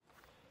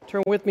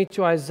turn with me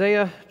to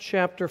Isaiah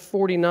chapter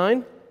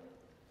 49.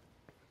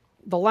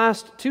 The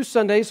last two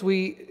Sundays,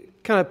 we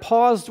kind of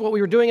paused what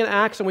we were doing in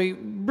Acts, and we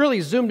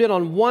really zoomed in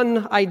on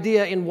one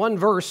idea in one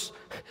verse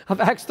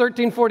of Acts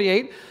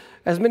 13:48.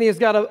 As many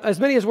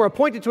as were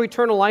appointed to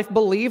eternal life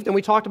believed, and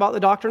we talked about the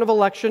doctrine of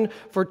election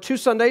for two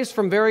Sundays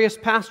from various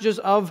passages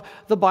of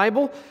the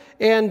Bible.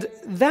 And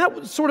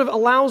that sort of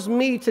allows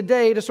me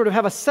today to sort of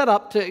have a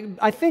setup to,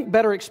 I think,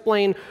 better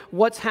explain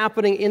what's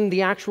happening in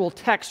the actual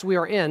text we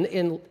are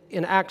in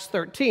Acts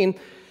 13,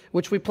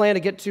 which we plan to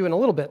get to in a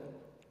little bit.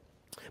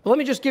 But let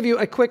me just give you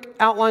a quick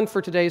outline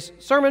for today's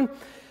sermon.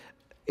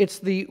 It's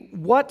the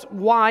what,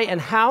 why,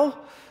 and how.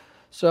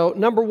 So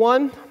number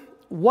one,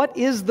 what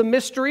is the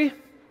mystery?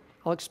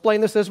 I'll explain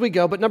this as we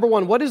go, but number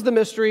one, what is the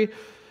mystery?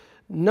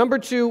 Number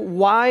two,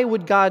 why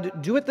would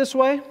God do it this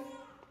way?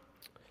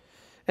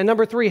 And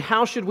number three,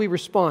 how should we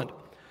respond?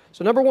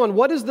 So number one,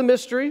 what is the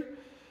mystery?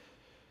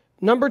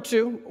 Number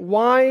two,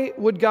 why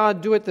would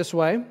God do it this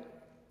way?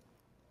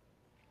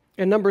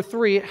 And number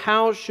three,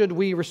 how should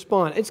we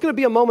respond? It's going to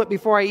be a moment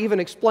before I even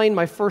explain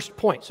my first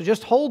point. So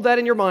just hold that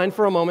in your mind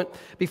for a moment.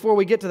 Before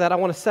we get to that, I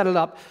want to set it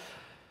up.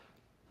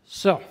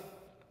 So,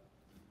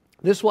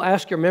 this will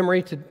ask your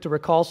memory to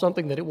recall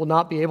something that it will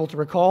not be able to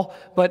recall.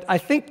 But I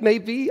think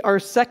maybe our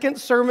second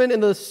sermon in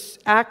the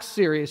Acts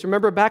series.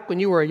 Remember back when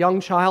you were a young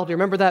child? Do you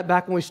remember that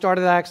back when we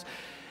started Acts?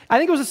 I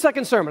think it was the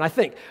second sermon,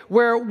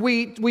 where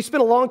we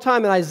spent a long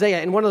time in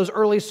Isaiah in one of those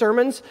early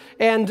sermons.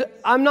 And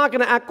I'm not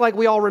going to act like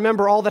we all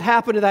remember all that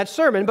happened in that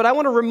sermon, but I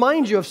want to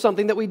remind you of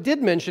something that we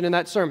did mention in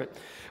that sermon,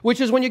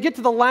 which is when you get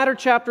to the latter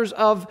chapters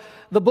of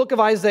the book of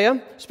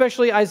Isaiah,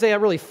 especially Isaiah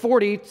really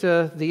 40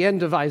 to the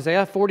end of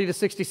Isaiah, 40 to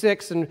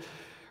 66, and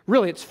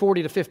really it's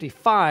 40 to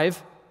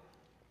 55,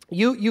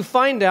 you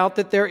find out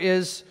that there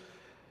is,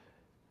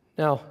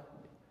 now,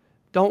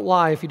 don't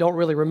lie if you don't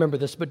really remember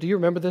this, but do you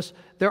remember this?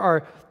 There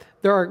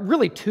are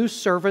really two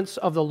servants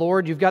of the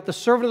Lord. You've got the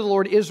servant of the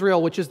Lord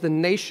Israel, which is the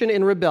nation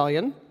in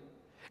rebellion,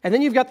 and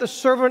then you've got the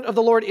servant of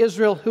the Lord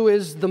Israel, who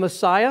is the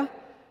Messiah.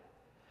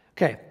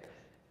 Okay.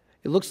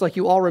 It looks like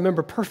you all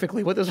remember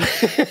perfectly what this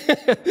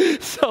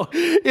is. So,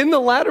 in the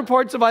latter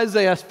parts of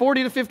Isaiah,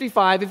 40 to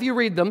 55, if you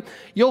read them,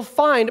 you'll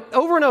find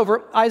over and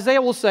over, Isaiah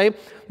will say,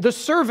 the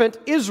servant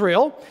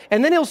Israel,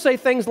 and then he'll say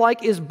things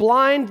like, is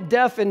blind,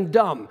 deaf, and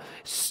dumb,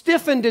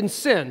 stiffened in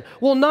sin,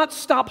 will not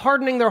stop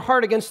hardening their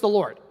heart against the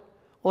Lord.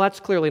 Well, that's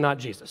clearly not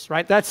Jesus,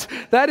 right?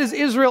 That is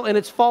Israel in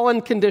its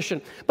fallen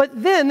condition. But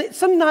then,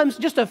 sometimes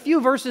just a few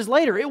verses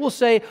later, it will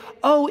say,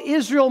 oh,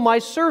 Israel, my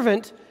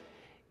servant,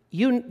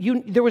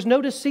 there was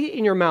no deceit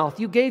in your mouth.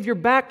 You gave your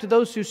back to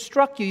those who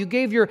struck you. You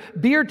gave your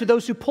beard to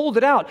those who pulled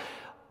it out.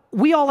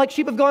 We all like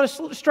sheep have gone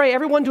astray,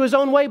 everyone to his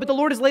own way, but the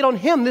Lord has laid on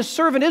him, this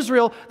servant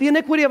Israel, the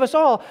iniquity of us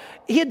all.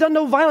 He had done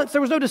no violence.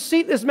 There was no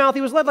deceit in his mouth. He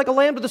was led like a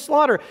lamb to the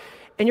slaughter.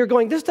 And you're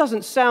going, this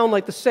doesn't sound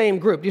like the same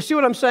group. Do you see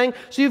what I'm saying?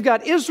 So you've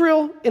got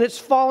Israel in its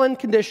fallen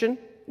condition.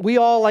 We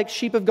all like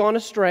sheep have gone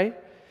astray.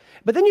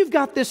 But then you've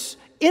got this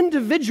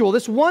individual,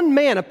 this one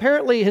man,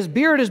 apparently his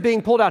beard is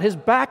being pulled out, his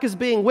back is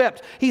being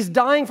whipped, he's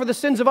dying for the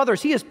sins of others,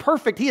 he is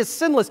perfect, he is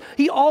sinless,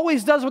 he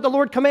always does what the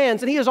Lord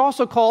commands, and he is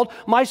also called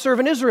my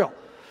servant Israel.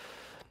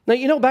 Now,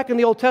 you know, back in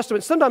the Old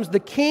Testament, sometimes the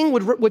king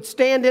would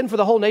stand in for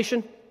the whole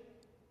nation.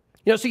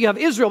 You know, so you have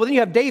Israel, but then you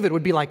have David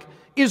would be like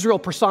Israel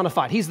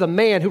personified. He's the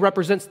man who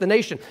represents the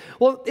nation.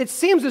 Well, it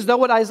seems as though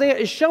what Isaiah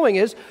is showing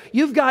is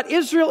you've got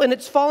Israel in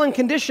its fallen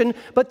condition,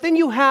 but then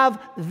you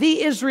have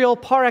the Israel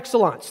par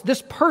excellence,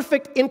 this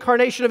perfect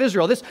incarnation of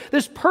Israel,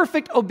 this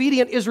perfect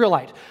obedient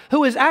Israelite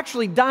who is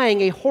actually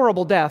dying a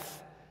horrible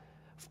death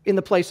in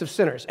the place of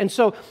sinners. And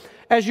so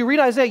as you read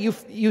Isaiah,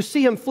 you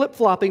see him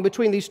flip-flopping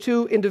between these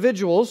two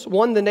individuals,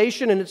 one the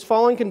nation in its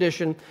fallen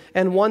condition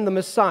and one the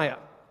Messiah.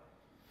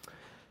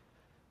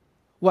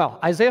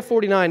 Well, Isaiah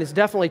 49 is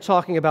definitely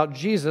talking about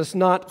Jesus,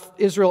 not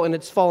Israel in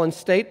its fallen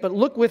state, but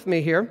look with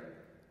me here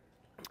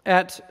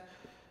at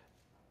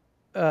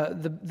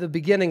the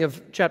beginning of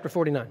chapter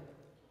 49.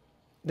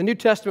 The New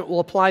Testament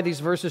will apply these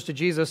verses to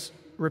Jesus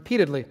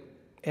repeatedly,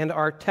 and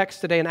our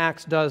text today in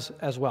Acts does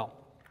as well.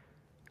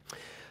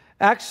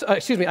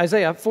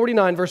 Isaiah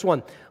 49, verse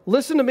 1.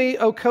 Listen to me,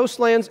 O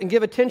coastlands, and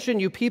give attention,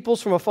 you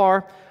peoples from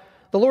afar.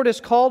 The Lord has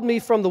called me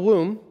from the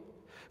womb.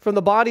 From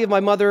the body of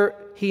my mother,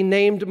 he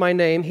named my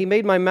name. He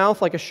made my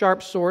mouth like a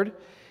sharp sword.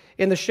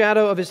 In the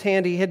shadow of his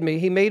hand, he hid me.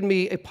 He made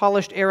me a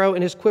polished arrow.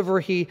 In his quiver,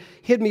 he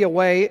hid me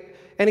away.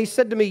 And he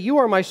said to me, you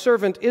are my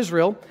servant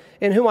Israel,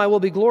 in whom I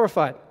will be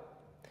glorified.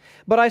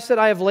 But I said,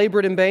 I have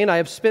labored in vain. I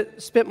have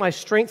spent my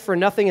strength for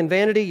nothing in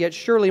vanity. Yet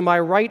surely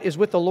my right is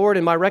with the Lord,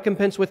 and my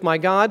recompense with my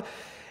God.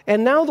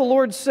 And now the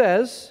Lord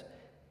says,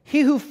 he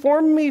who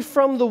formed me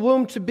from the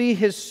womb to be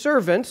his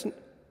servant,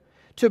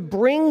 to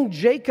bring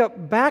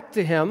Jacob back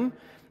to him,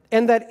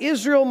 and that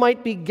Israel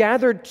might be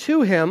gathered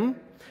to him,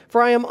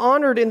 for I am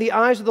honored in the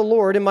eyes of the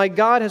Lord, and my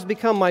God has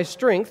become my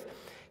strength.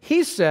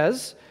 He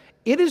says,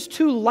 it is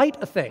too light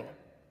a thing,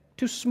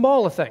 too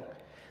small a thing,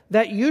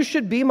 that you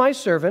should be my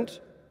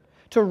servant,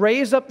 to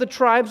raise up the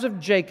tribes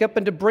of Jacob,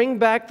 and to bring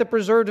back the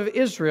preserved of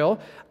Israel.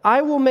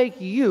 I will make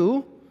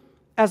you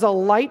as a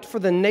light for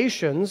the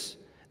nations,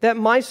 that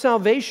my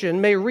salvation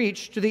may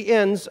reach to the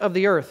ends of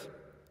the earth.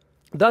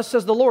 Thus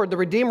says the Lord, the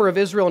Redeemer of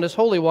Israel and his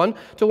Holy One,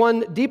 to one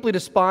deeply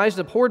despised,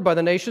 abhorred by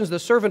the nations, the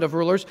servant of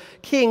rulers,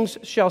 kings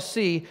shall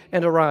see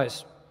and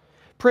arise.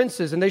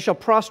 Princes, and they shall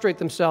prostrate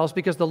themselves,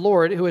 because the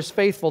Lord, who is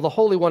faithful, the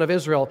Holy One of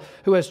Israel,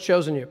 who has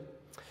chosen you.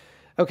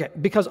 Okay,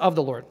 because of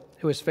the Lord,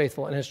 who is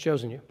faithful and has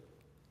chosen you.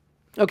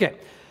 Okay,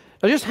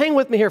 now just hang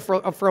with me here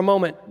for a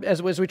moment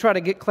as we try to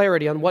get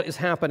clarity on what is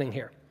happening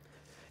here.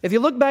 If you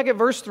look back at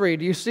verse 3,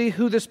 do you see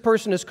who this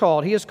person is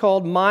called? He is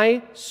called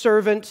my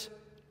servant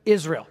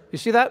Israel. You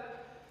see that?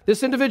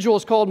 This individual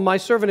is called my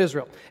servant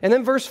Israel. And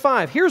then verse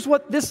 5, here's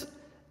what this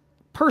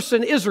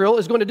person, Israel,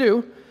 is going to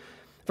do.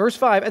 Verse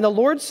 5, and the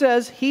Lord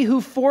says, he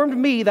who formed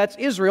me, that's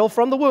Israel,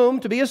 from the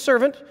womb to be his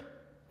servant,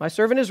 my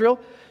servant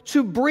Israel,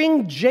 to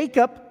bring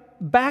Jacob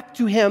back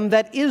to him,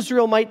 that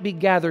Israel might be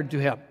gathered to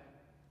him.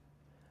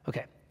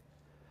 Okay.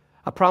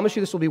 I promise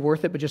you this will be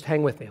worth it, but just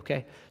hang with me,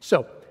 okay?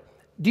 So,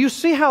 do you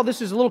see how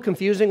this is a little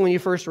confusing when you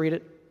first read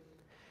it?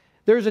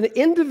 There's an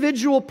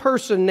individual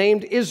person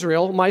named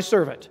Israel, my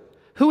servant,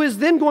 who is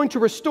then going to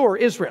restore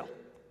Israel.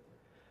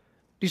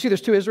 Do you see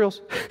there's two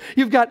Israels?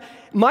 You've got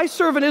my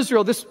servant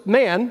Israel, this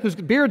man whose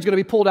beard's going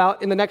to be pulled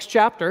out in the next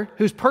chapter,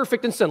 who's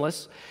perfect and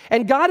sinless,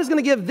 and God is going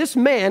to give this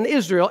man,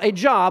 Israel, a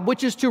job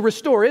which is to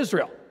restore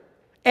Israel,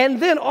 and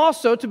then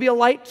also to be a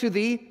light to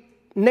the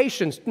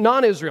nations,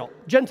 non-Israel,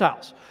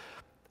 Gentiles.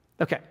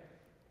 Okay.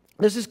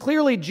 This is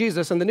clearly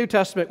Jesus, and the New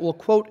Testament will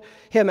quote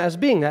him as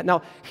being that.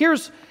 Now,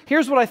 here's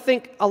what I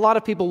think a lot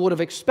of people would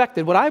have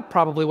expected, what I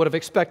probably would have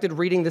expected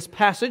reading this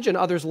passage and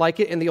others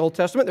like it in the Old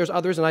Testament. There's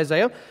others in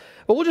Isaiah.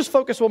 But we'll just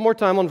focus one more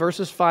time on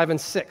verses 5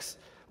 and 6.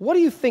 What do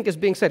you think is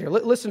being said here?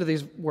 Listen to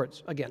these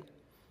words again.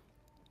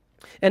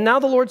 And now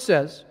the Lord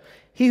says,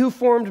 he who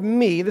formed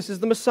me, this is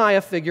the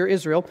Messiah figure,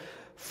 Israel,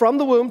 from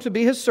the womb to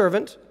be his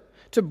servant,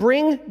 to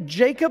bring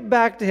Jacob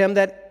back to him,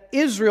 that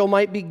Israel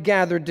might be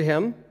gathered to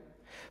him.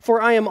 For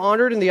I am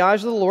honored in the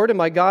eyes of the Lord, and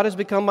my God has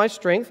become my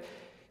strength.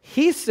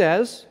 He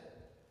says,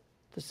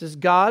 this is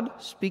God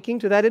speaking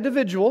to that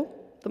individual,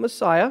 the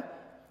Messiah,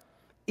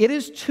 it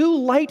is too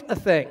light a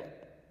thing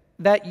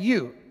that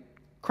you,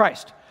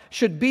 Christ,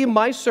 should be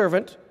my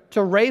servant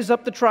to raise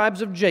up the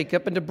tribes of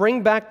Jacob and to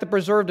bring back the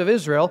preserved of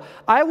Israel.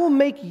 I will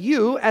make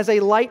you as a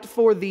light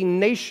for the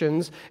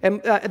nations,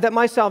 and that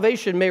my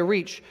salvation may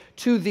reach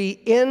to the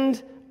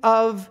end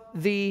of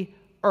the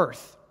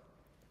earth.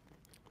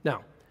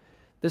 Now,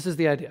 this is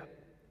the idea.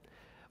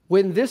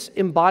 When this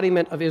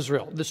embodiment of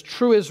Israel, this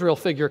true Israel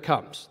figure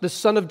comes, this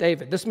son of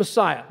David, this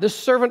Messiah, this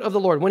servant of the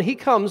Lord, when he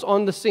comes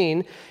on the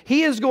scene,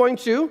 he is going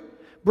to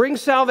bring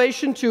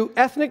salvation to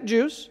ethnic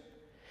Jews.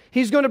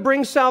 He's going to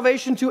bring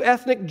salvation to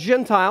ethnic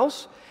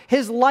Gentiles.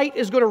 His light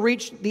is going to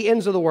reach the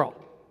ends of the world.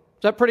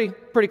 Is that pretty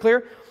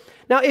clear?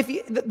 Now, if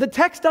the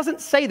text doesn't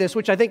say this,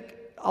 which I think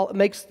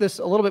makes this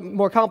a little bit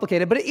more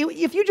complicated, but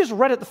if you just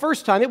read it the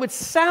first time, it would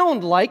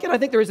sound like, and I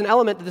think there is an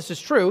element that this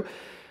is true,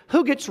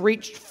 who gets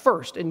reached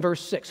first in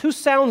verse 6? Who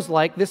sounds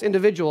like this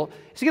individual?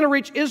 Is he going to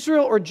reach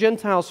Israel or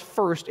Gentiles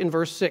first in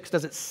verse 6?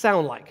 Does it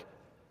sound like?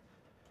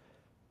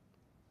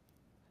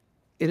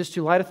 It is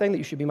too light a thing that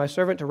you should be my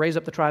servant to raise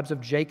up the tribes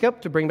of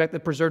Jacob, to bring back the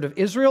preserved of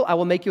Israel. I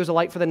will make you as a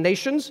light for the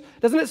nations.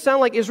 Doesn't it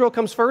sound like Israel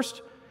comes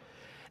first?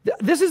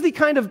 This is the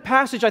kind of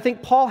passage I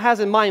think Paul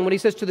has in mind when he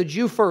says to the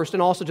Jew first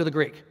and also to the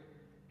Greek.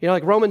 You know,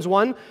 like Romans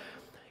 1.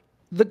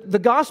 The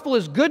gospel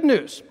is good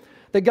news.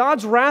 That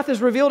God's wrath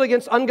is revealed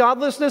against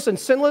ungodliness and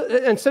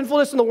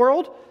sinfulness in the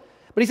world.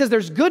 But he says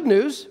there's good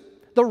news.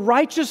 The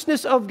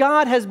righteousness of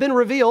God has been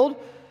revealed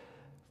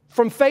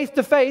from faith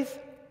to faith.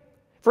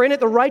 For in it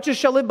the righteous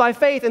shall live by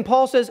faith. And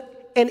Paul says,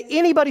 and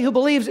anybody who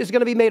believes is going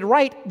to be made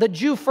right, the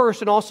Jew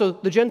first and also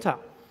the Gentile.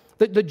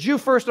 The Jew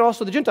first and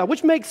also the Gentile,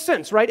 which makes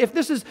sense, right? If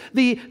this is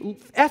the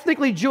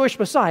ethnically Jewish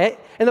Messiah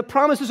and the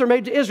promises are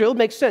made to Israel, it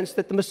makes sense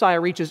that the Messiah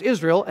reaches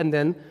Israel and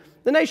then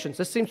the nations.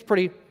 This seems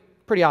pretty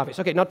obvious.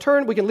 Okay, now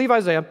we can leave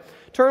Isaiah.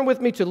 Turn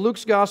with me to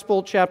Luke's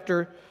Gospel,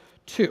 chapter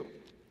 2.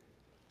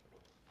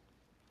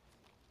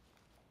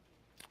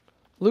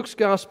 Luke's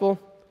Gospel,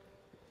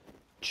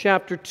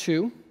 chapter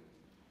 2.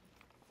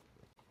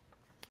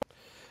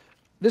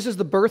 This is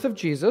the birth of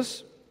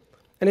Jesus.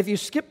 And if you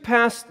skip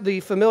past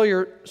the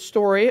familiar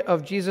story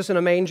of Jesus in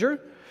a manger,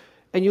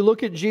 and you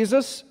look at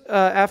Jesus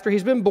after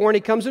he's been born,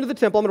 he comes into the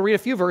temple. I'm going to read a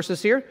few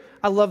verses here.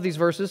 I love these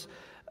verses.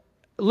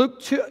 Luke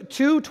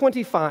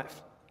 2:25.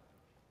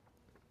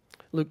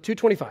 Luke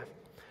 2:25.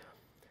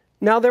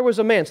 Now there was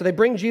a man. So they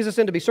bring Jesus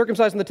in to be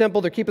circumcised in the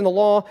temple. They're keeping the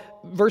law.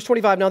 Verse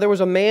 25. Now there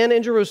was a man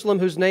in Jerusalem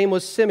whose name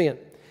was Simeon.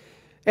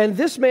 And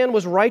this man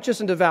was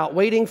righteous and devout,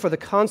 waiting for the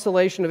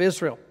consolation of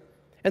Israel.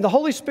 And the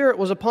Holy Spirit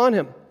was upon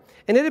him.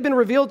 And it had been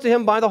revealed to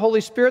him by the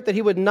Holy Spirit that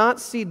he would not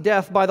see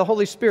death by the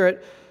Holy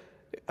Spirit.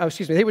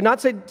 He would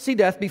not see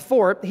death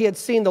before he had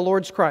seen the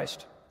Lord's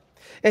Christ.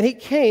 And he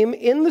came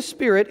in the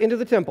Spirit into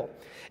the temple.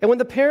 And when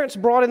the parents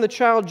brought in the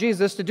child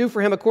Jesus to do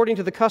for him according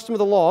to the custom of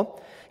the law,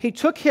 he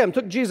took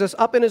Jesus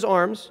up in his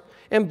arms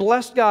and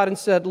blessed God and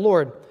said,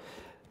 Lord,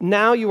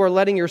 now you are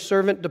letting your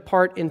servant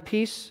depart in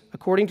peace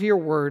according to your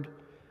word.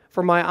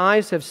 For my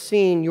eyes have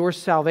seen your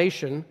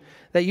salvation,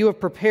 that you have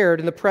prepared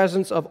in the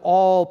presence of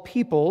all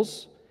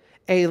peoples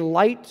a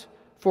light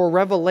for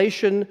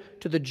revelation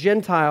to the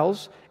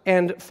Gentiles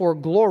and for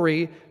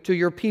glory to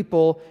your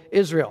people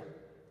Israel.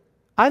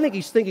 I think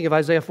he's thinking of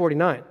Isaiah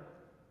 49.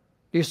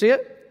 Do you see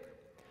it?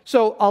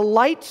 So a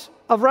light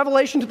of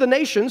revelation to the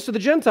nations, to the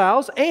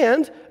Gentiles,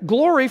 and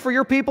glory for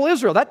your people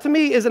Israel. That to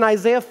me is an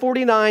Isaiah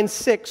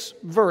 49:6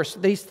 verse.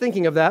 He's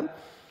thinking of that.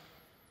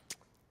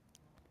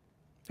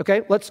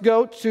 Okay, let's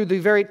go to the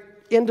very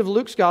end of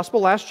Luke's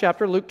gospel, last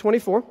chapter, Luke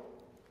 24.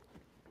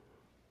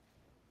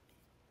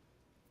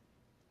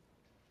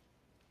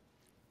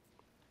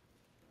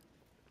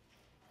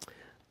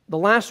 The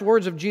last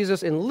words of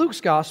Jesus in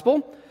Luke's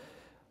gospel,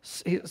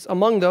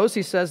 among those,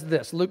 he says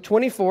this, Luke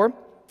 24,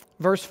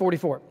 verse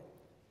 44.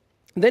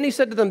 Then he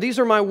said to them, "These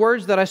are my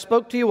words that I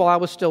spoke to you while I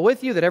was still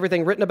with you, that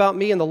everything written about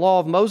me in the law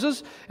of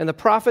Moses and the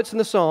prophets and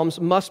the Psalms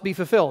must be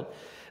fulfilled."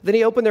 Then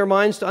he opened their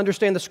minds to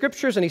understand the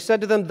Scriptures, and he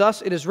said to them,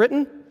 "Thus it is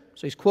written,"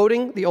 so he's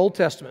quoting the Old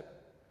Testament,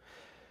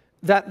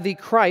 "that the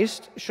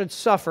Christ should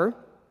suffer,"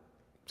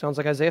 sounds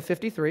like Isaiah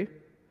 53,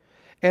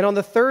 "and on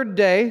the third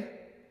day,"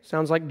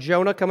 sounds like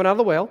Jonah coming out of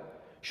the whale,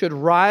 "should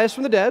rise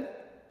from the dead,"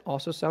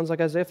 also sounds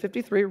like Isaiah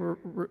 53,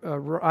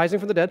 rising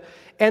from the dead,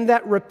 "and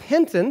that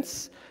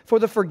repentance for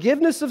the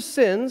forgiveness of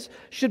sins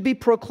should be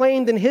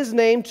proclaimed in his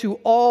name to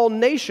all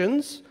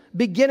nations,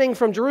 beginning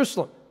from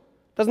Jerusalem."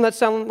 Doesn't that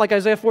sound like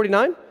Isaiah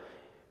 49?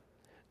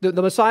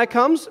 The Messiah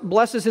comes,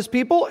 blesses his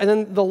people, and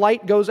then the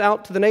light goes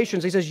out to the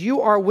nations. He says, "You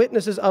are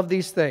witnesses of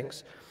these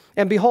things.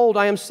 And behold,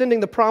 I am sending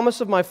the promise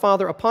of my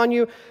Father upon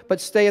you,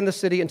 but stay in the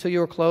city until you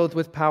are clothed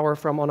with power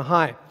from on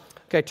high."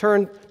 Okay,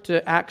 turn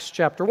to Acts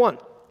chapter 1.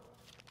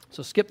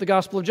 So skip the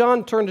Gospel of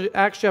John, turn to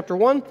Acts chapter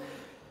 1,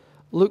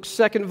 Luke's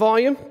second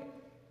volume.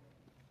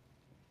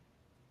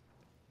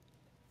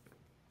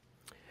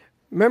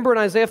 Remember in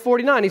Isaiah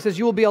 49, he says,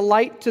 "You will be a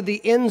light to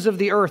the ends of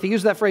the earth." He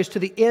used that phrase, "to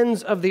the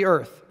ends of the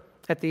earth,"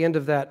 at the end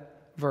of that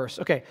verse.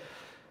 Okay.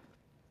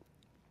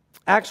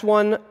 Acts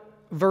 1,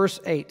 verse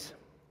 8.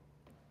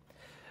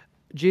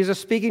 Jesus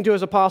speaking to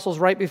his apostles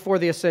right before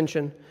the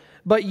ascension.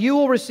 "But you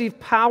will receive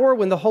power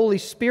when the Holy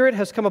Spirit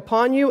has come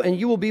upon you, and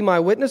you will be my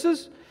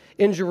witnesses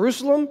in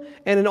Jerusalem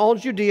and in all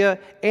Judea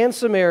and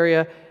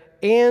Samaria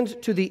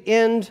and to the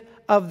end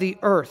of the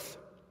earth."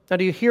 Now,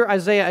 do you hear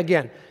Isaiah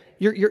again?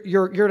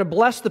 You're going to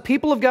bless the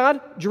people of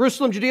God,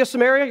 Jerusalem, Judea,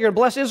 Samaria. You're going to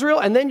bless Israel,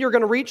 and then you're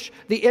going to reach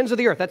the ends of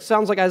the earth. That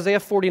sounds like Isaiah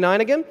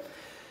 49 again.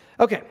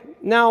 Okay,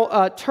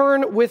 now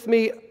turn with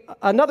me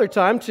another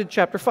time to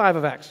chapter 5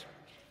 of Acts.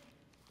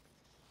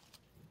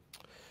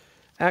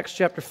 Acts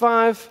chapter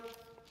 5.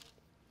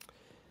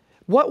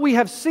 What we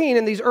have seen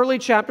in these early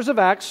chapters of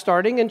Acts,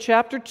 starting in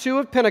chapter 2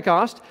 of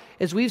Pentecost,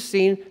 is we've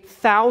seen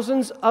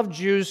thousands of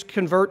Jews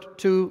convert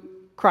to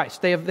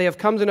Christ. They have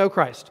come to know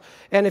Christ.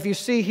 And if you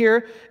see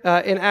here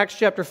in Acts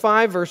chapter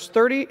 5, verse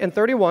 30 and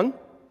 31,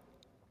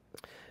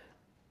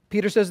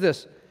 Peter says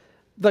this,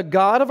 "The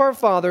God of our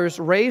fathers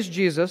raised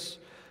Jesus,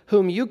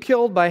 whom you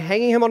killed by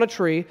hanging him on a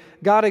tree.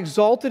 God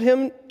exalted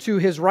him to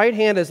his right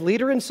hand as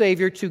leader and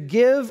Savior to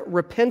give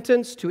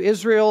repentance to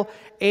Israel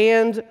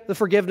and the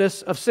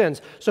forgiveness of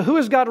sins." So who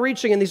is God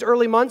reaching in these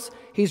early months?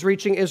 He's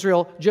reaching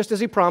Israel just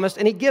as he promised.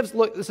 And he gives,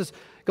 look, this is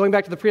going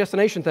back to the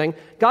predestination thing.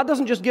 God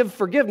doesn't just give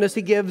forgiveness,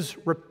 he gives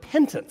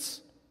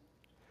repentance.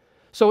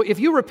 So if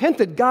you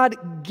repented,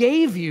 God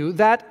gave you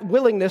that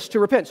willingness to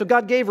repent. So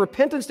God gave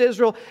repentance to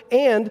Israel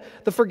and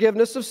the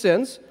forgiveness of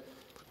sins.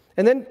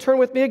 And then turn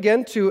with me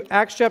again to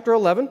Acts chapter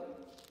 11,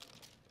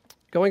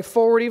 going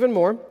forward even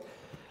more.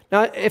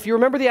 Now, if you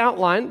remember the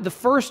outline, the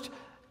first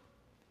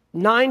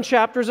 9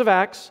 chapters of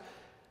Acts,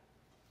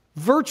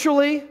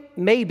 virtually,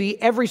 maybe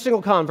every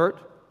single convert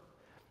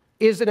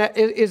is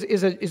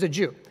a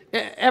Jew.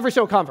 Every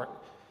single convert.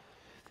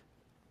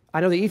 I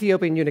know the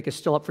Ethiopian eunuch is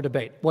still up for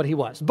debate, what he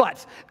was,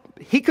 but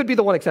he could be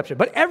the one exception.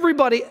 But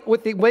everybody,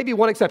 with the maybe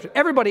one exception,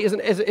 everybody is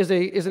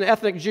an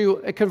ethnic Jew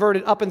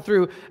converted up and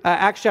through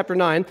Acts chapter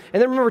 9.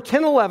 And then remember, 10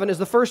 and 11 is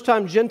the first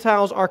time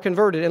Gentiles are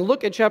converted. And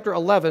look at chapter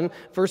 11,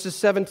 verses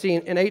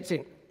 17 and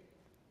 18.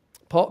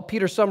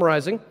 Peter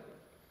summarizing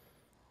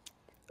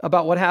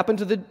about what happened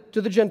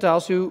to the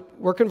Gentiles who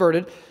were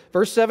converted.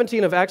 Verse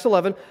 17 of Acts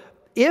 11,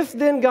 "If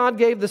then God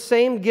gave the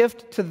same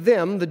gift to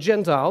them, the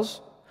Gentiles,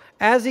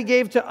 as he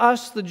gave to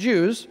us, the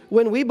Jews,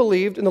 when we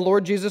believed in the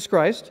Lord Jesus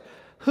Christ,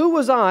 who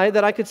was I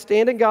that I could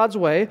stand in God's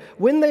way?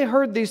 When they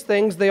heard these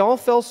things, they all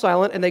fell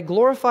silent, and they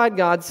glorified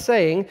God,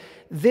 saying,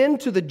 then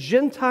to the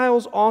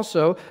Gentiles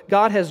also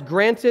God has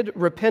granted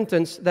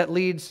repentance that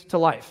leads to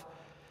life."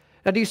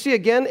 Now, do you see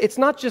again, it's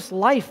not just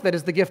life that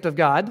is the gift of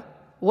God.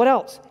 What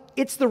else?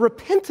 It's the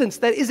repentance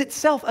that is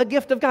itself a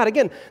gift of God.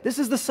 Again, this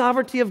is the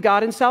sovereignty of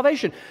God in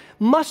salvation.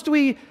 Must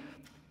we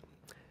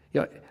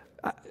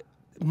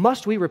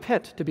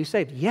repent to be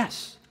saved?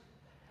 Yes.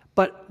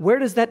 But where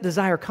does that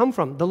desire come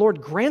from? The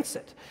Lord grants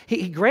it.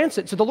 He grants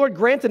it. So the Lord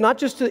granted not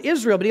just to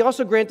Israel, but he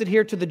also granted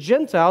here to the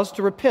Gentiles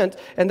to repent,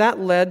 and that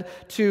led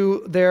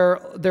to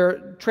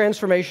their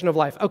transformation of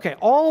life. Okay,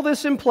 all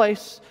this in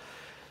place.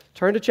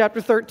 Turn to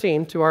chapter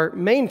 13, to our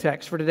main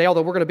text for today,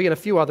 although we're going to be in a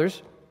few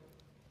others.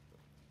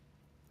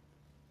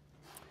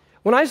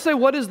 When I say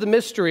what is the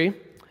mystery,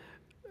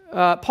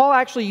 Paul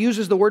actually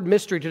uses the word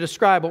mystery to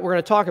describe what we're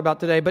going to talk about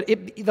today, but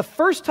the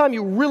first time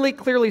you really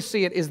clearly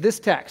see it is this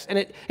text, and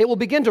it will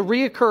begin to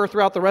reoccur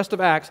throughout the rest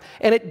of Acts,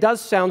 and it does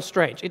sound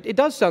strange. It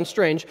does sound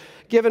strange,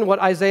 given what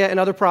Isaiah and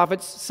other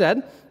prophets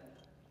said.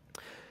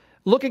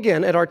 Look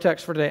again at our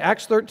text for today,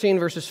 Acts 13,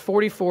 verses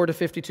 44 to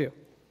 52.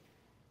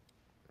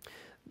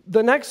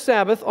 The next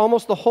Sabbath,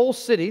 almost the whole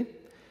city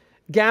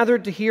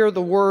gathered to hear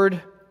the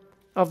word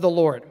of the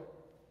Lord.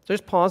 So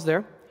just pause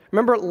there.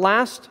 Remember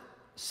last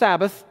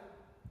Sabbath,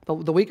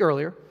 the week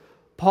earlier,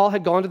 Paul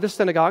had gone to the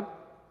synagogue.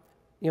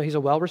 He's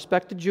a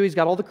well-respected Jew. He's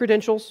got all the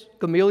credentials.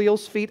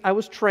 Gamaliel's feet, I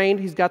was trained.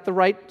 He's got the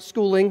right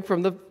schooling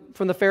from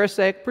the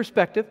Pharisaic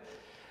perspective.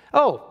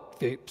 Oh,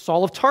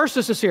 Saul of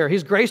Tarsus is here.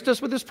 He's graced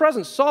us with his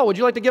presence. Saul, would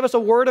you like to give us a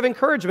word of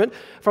encouragement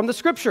from the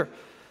Scripture?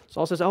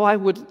 Saul says, I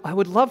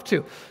would love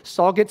to.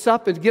 Saul gets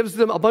up and gives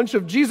them a bunch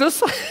of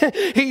Jesus.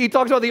 he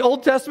talks about the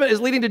Old Testament is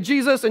leading to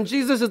Jesus, and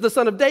Jesus is the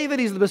son of David.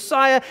 He's the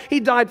Messiah.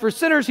 He died for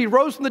sinners. He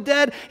rose from the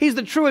dead. He's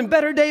the true and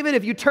better David.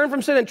 If you turn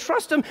from sin and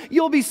trust him,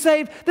 you'll be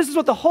saved. This is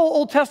what the whole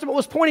Old Testament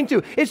was pointing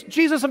to. It's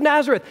Jesus of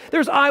Nazareth.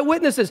 There's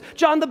eyewitnesses.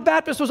 John the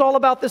Baptist was all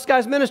about this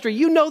guy's ministry.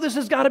 You know this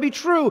has got to be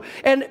true.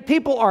 And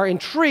people are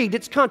intrigued.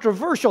 It's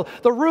controversial.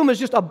 The room is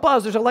just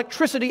abuzz. There's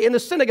electricity in the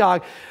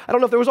synagogue. I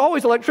don't know if there was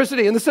always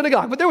electricity in the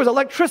synagogue, but there was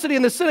electricity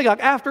in the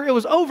synagogue after it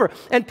was over.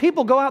 And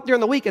people go out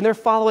during the week and they're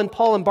following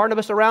Paul and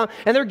Barnabas around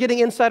and they're getting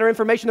insider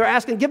information. They're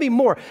asking, give me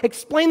more.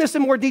 Explain this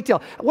in more detail.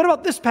 What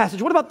about this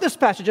passage? What about this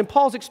passage? And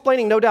Paul's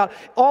explaining, no doubt,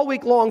 all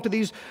week long to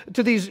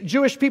these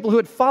Jewish people who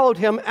had followed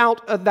him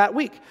out of that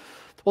week.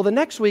 Well, the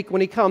next week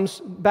when he comes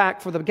back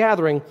for the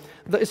gathering,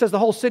 it says the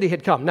whole city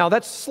had come. Now,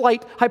 that's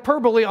slight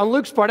hyperbole on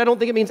Luke's part. I don't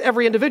think it means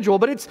every individual,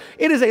 but it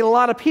is a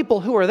lot of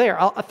people who are there,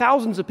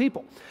 thousands of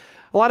people.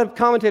 A lot of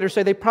commentators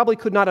say they probably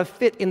could not have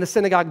fit in the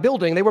synagogue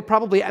building. They were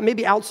probably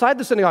maybe outside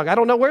the synagogue. I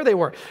don't know where they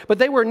were. But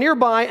they were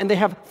nearby, and they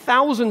have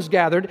thousands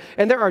gathered.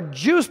 And there are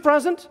Jews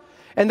present,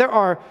 and there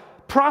are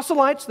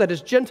proselytes, that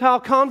is Gentile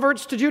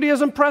converts to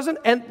Judaism present,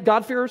 and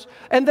God-fearers.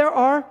 And there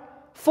are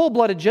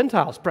full-blooded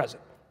Gentiles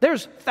present.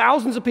 There's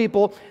thousands of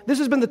people. This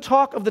has been the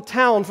talk of the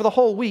town for the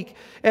whole week.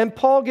 And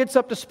Paul gets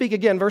up to speak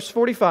again, verse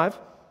 45.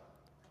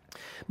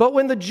 But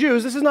when the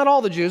Jews, this is not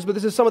all the Jews, but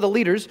this is some of the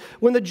leaders,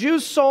 when the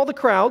Jews saw the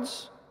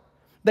crowds,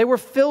 they were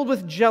filled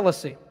with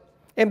jealousy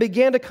and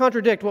began to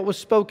contradict what was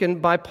spoken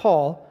by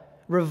Paul,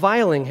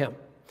 reviling him.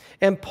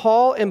 And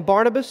Paul and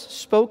Barnabas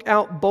spoke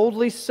out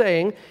boldly,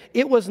 saying,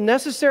 it was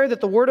necessary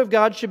that the word of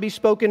God should be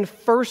spoken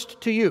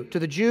first to you, to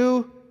the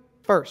Jew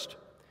first.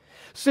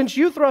 Since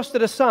you thrust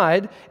it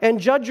aside and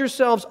judge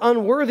yourselves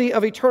unworthy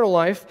of eternal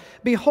life,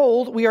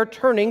 behold, we are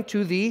turning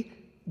to the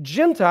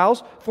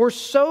Gentiles, for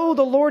so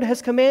the Lord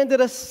has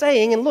commanded us,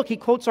 saying, and look, he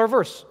quotes our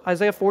verse,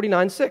 Isaiah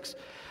 49:6,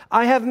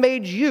 I have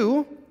made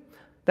you,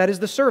 that is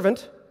the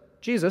servant,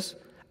 Jesus,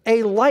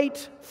 a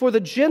light for the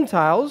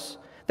Gentiles,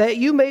 that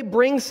you may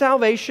bring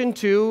salvation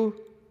to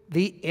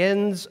the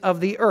ends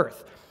of the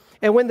earth.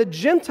 And when the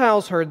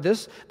Gentiles heard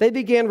this, they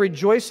began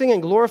rejoicing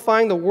and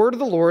glorifying the word of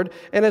the Lord,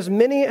 and as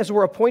many as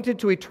were appointed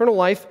to eternal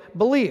life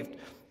believed.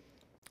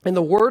 And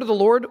the word of the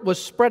Lord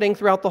was spreading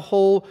throughout the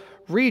whole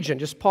region.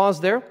 Just pause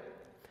there.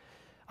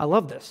 I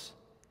love this.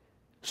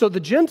 So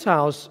the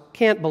Gentiles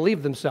can't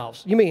believe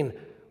themselves. You mean,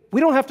 we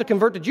don't have to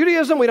convert to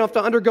Judaism. We don't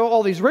have to undergo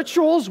all these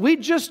rituals. We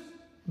just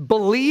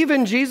believe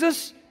in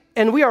Jesus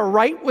and we are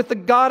right with the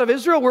God of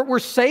Israel. We're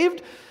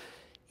saved.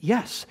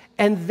 Yes.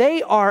 And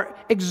they are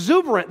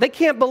exuberant. They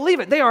can't believe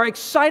it. They are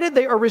excited.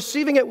 They are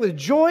receiving it with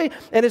joy.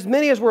 And as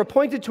many as were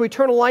appointed to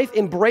eternal life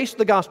embraced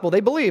the gospel. They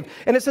believe.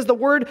 And it says the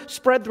word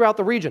spread throughout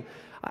the region.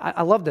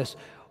 I love this.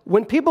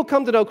 When people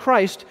come to know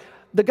Christ,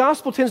 the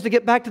gospel tends to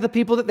get back to the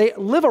people that they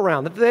live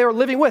around, that they are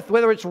living with,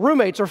 whether it's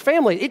roommates or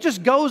family. It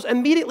just goes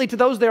immediately to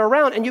those they're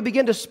around, and you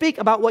begin to speak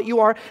about what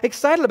you are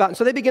excited about. And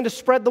so they begin to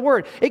spread the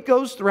word. It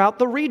goes throughout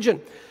the region.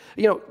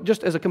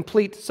 Just as a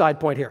complete side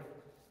point here.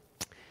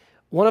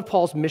 One of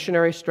Paul's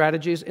missionary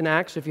strategies in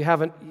Acts, if you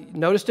haven't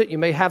noticed it, you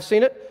may have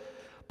seen it.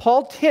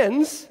 Paul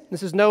tends,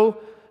 this is no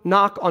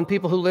knock on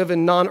people who live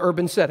in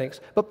non-urban settings,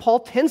 but Paul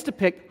tends to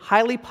pick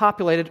highly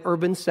populated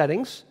urban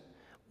settings.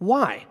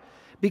 Why?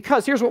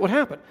 Because here's what would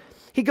happen.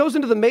 He goes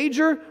into the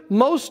major,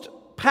 most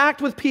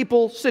packed with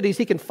people cities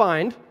he can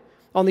find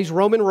on these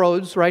Roman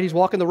roads, right? He's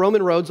walking the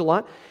Roman roads a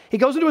lot. He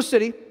goes into a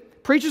city,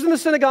 preaches in the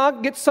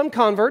synagogue, gets some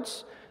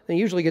converts, and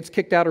usually gets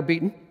kicked out or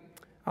beaten.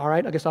 All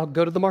right, I guess I'll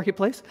go to the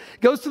marketplace.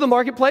 Goes to the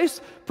marketplace,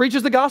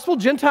 preaches the gospel,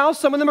 Gentiles,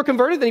 some of them are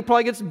converted, then he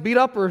probably gets beat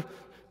up or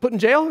put in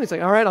jail. He's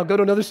like, all right, I'll go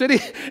to another city.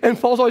 And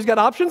Paul's always got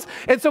options.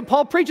 And so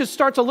Paul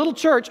starts a little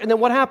church, and then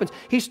what happens?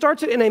 He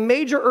starts it in a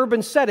major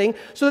urban setting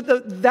so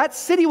that that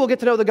city will get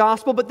to know the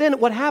gospel, but then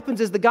what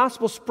happens is the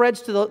gospel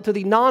spreads to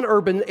the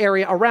non-urban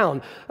area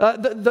around.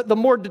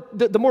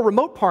 The more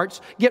remote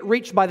parts get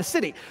reached by the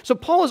city. So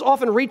Paul is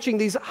often reaching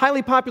these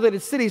highly populated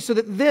cities so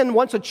that then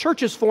once a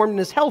church is formed and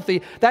is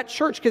healthy, that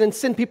church can then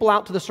send people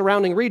out to the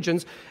surrounding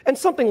regions. And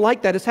something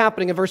like that is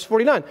happening in verse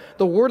 49.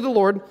 The word of the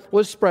Lord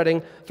was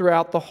spreading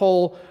throughout the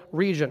whole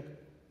region.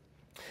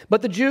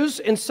 But the Jews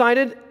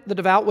incited the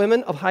devout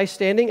women of high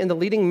standing and the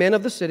leading men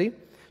of the city,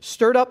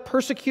 stirred up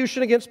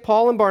persecution against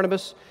Paul and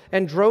Barnabas,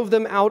 and drove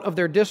them out of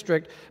their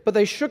district. But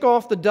they shook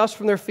off the dust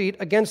from their feet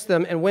against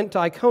them and went to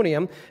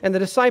Iconium, and the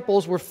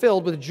disciples were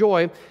filled with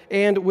joy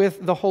and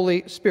with the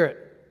Holy Spirit.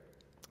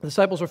 The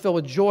disciples were filled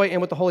with joy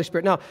and with the Holy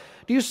Spirit. Now,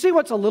 do you see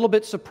what's a little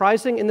bit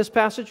surprising in this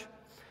passage?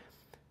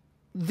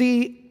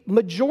 The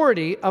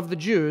majority of the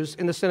Jews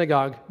in the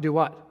synagogue do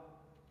what?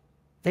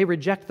 They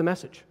reject the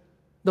message.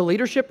 The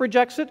leadership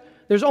rejects it.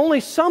 There's only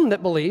some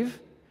that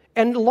believe,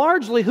 and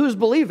largely who's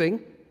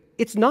believing?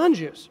 It's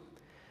non-Jews.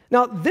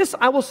 Now, this,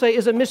 I will say,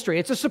 is a mystery.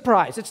 It's a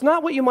surprise. It's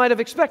not what you might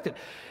have expected.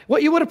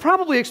 What you would have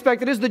probably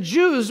expected is the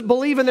Jews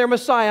believe in their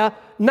Messiah,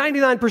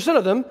 99%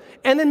 of them,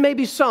 and then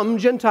maybe some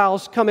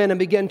Gentiles come in and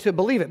begin to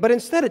believe it. But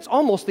instead, it's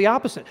almost the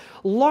opposite.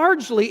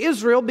 Largely,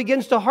 Israel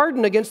begins to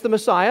harden against the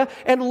Messiah,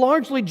 and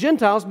largely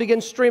Gentiles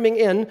begin streaming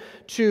in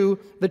to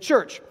the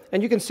church.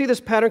 And you can see this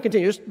pattern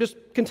continue. Just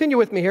continue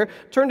with me here.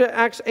 Turn to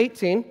Acts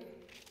 18.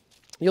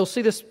 You'll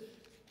see this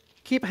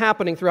keep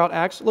happening throughout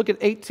Acts. Look at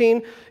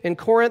 18 in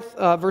Corinth,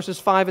 verses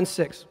 5 and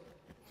 6.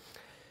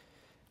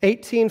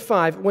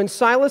 18:5. When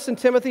Silas and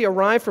Timothy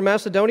arrived from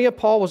Macedonia,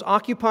 Paul was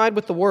occupied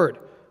with the word.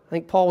 I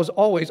think Paul was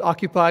always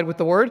occupied with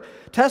the word,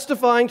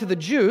 testifying to the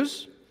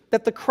Jews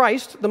that the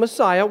Christ, the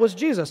Messiah, was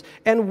Jesus.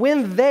 And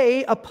when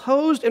they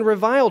opposed and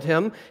reviled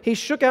him, he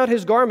shook out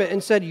his garment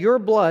and said, "Your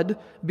blood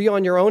be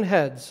on your own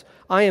heads.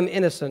 I am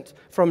innocent.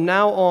 From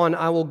now on,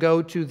 I will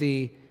go to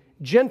the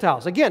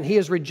Gentiles." Again, he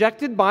is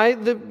rejected by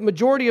the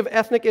majority of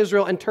ethnic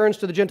Israel and turns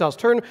to the Gentiles.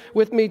 Turn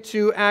with me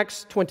to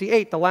Acts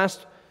 28, the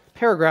last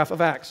paragraph of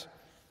Acts.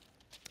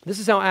 This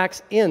is how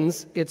Acts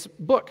ends its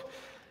book.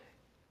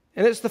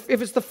 And if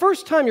it's the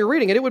first time you're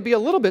reading it, it would be a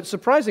little bit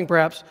surprising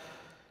perhaps.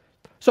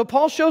 So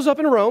Paul shows up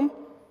in Rome,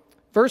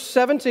 verse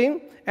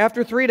 17,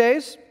 after 3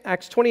 days,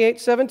 Acts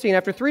 28:17,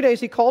 after 3 days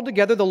he called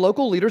together the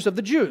local leaders of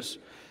the Jews,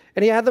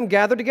 and he had them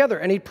gather together,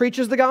 and he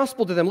preaches the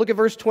gospel to them. Look at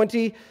verse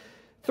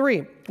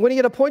 23. When he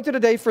had appointed a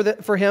day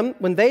for him,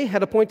 when they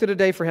had appointed a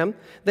day for him,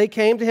 they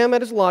came to him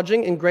at his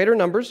lodging in greater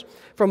numbers.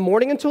 From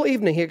morning until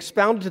evening he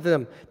expounded to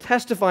them,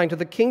 testifying to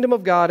the kingdom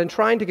of God and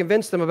trying to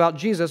convince them about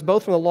Jesus,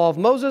 both from the law of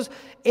Moses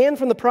and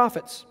from the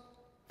prophets.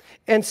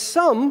 And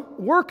some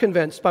were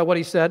convinced by what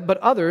he said, but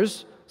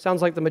others,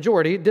 sounds like the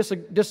majority,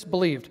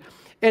 disbelieved.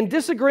 And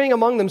disagreeing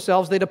among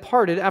themselves, they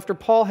departed after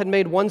Paul had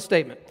made one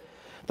statement.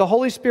 The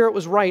Holy Spirit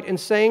was right in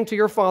saying to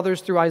your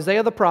fathers through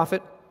Isaiah the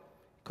prophet,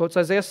 quotes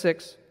Isaiah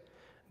 6,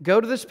 "Go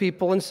to this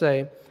people and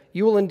say,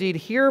 you will indeed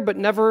hear but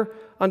never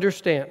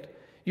understand.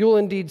 You will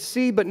indeed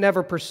see but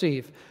never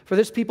perceive. For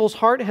this people's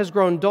heart has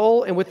grown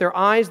dull, and with their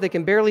eyes they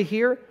can barely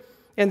hear,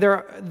 and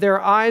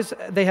their eyes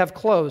they have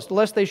closed,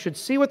 lest they should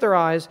see with their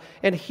eyes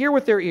and hear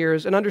with their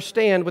ears and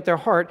understand with their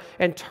heart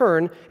and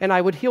turn, and I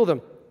would heal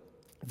them.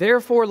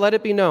 Therefore let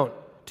it be known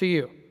to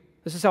you."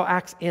 This is how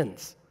Acts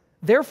ends.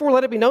 "Therefore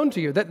let it be known to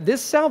you that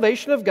this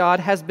salvation of God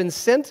has been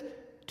sent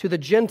to the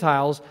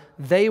Gentiles.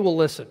 They will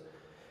listen."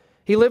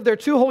 He lived there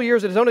 2 whole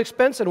years at his own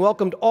expense and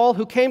welcomed all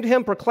who came to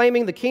him,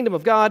 proclaiming the kingdom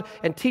of God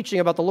and teaching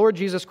about the Lord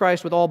Jesus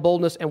Christ with all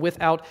boldness and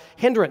without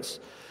hindrance.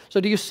 So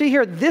do you see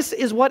here? This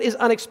is what is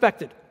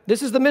unexpected.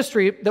 This is the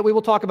mystery that we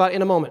will talk about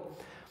in a moment.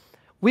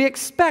 We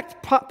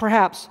expect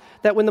perhaps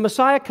that when the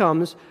Messiah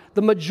comes,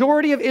 the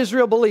majority of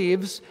Israel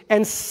believes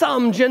and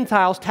some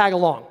Gentiles tag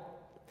along.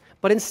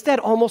 But instead,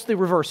 almost the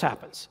reverse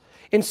happens.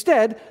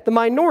 Instead, the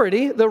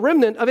minority, the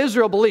remnant of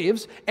Israel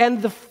believes,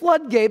 and the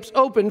floodgates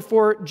open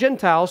for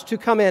Gentiles to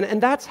come in,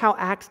 and that's how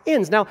Acts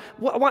ends. Now,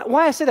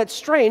 why I say that's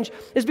strange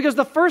is because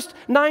the first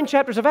 9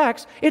 chapters of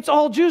Acts, it's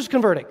all Jews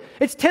converting.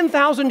 It's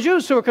 10,000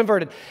 Jews who are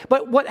converted.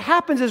 But what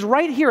happens is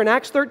right here in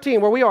Acts 13,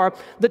 where we are,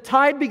 the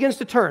tide begins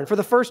to turn for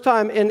the first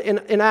time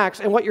in Acts,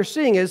 and what you're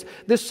seeing is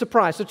this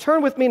surprise. So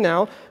turn with me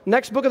now,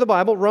 next book of the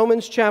Bible,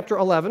 Romans chapter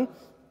 11.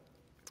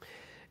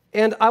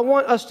 And I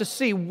want us to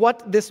see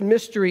what this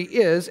mystery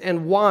is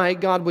and why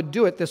God would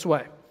do it this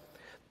way.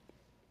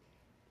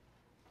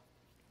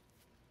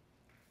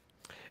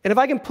 And if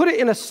I can put it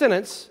in a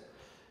sentence,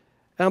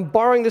 and I'm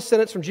borrowing this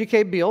sentence from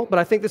G.K. Beale, but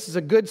I think this is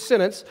a good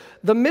sentence,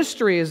 the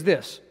mystery is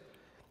this.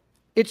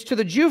 It's to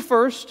the Jew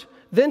first,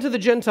 then to the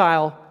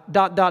Gentile, ...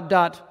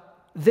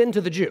 then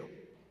to the Jew.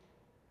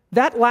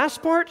 That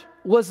last part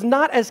was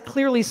not as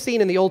clearly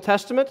seen in the Old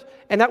Testament,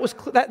 and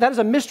that is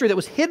a mystery that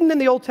was hidden in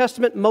the Old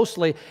Testament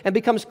mostly and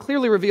becomes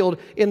clearly revealed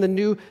in the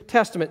New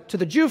Testament. To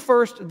the Jew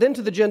first, then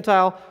to the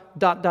Gentile, ...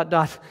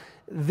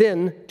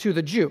 than to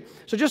the Jew.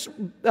 So just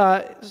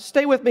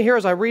stay with me here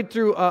as I read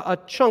through a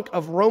chunk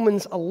of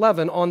Romans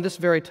 11 on this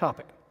very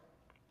topic.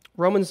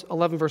 Romans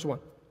 11, verse 1.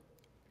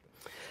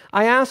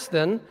 I ask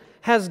then,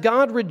 has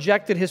God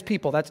rejected his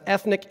people? That's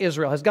ethnic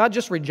Israel. Has God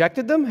just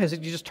rejected them? Has he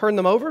just turned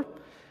them over?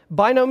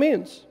 By no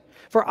means.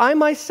 For I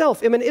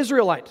myself am an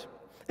Israelite,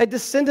 a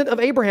descendant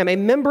of Abraham, a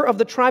member of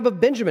the tribe of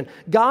Benjamin.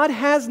 God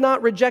has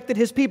not rejected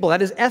his people,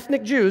 that is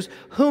ethnic Jews,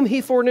 whom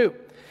he foreknew.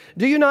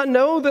 Do you not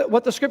know that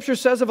what the Scripture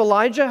says of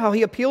Elijah, how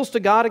he appeals to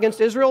God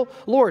against Israel?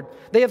 Lord,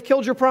 they have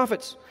killed your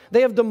prophets.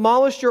 They have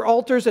demolished your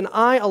altars, and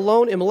I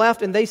alone am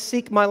left, and they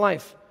seek my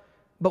life.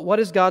 But what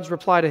is God's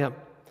reply to him?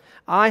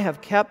 I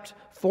have kept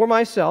for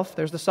myself,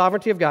 there's the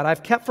sovereignty of God,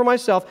 I've kept for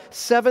myself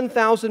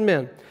 7,000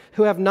 men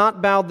who have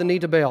not bowed the knee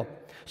to Baal.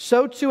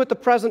 So too at the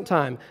present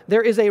time,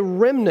 there is a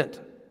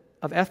remnant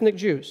of ethnic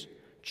Jews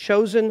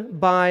chosen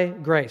by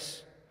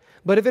grace.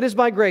 But if it is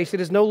by grace, it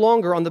is no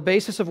longer on the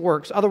basis of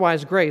works.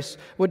 Otherwise, grace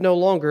would no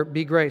longer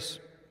be grace.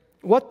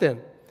 What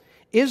then?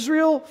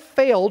 Israel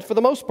failed, for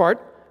the most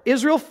part,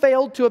 Israel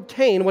failed to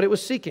obtain what it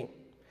was seeking.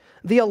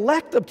 The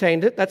elect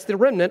obtained it, that's the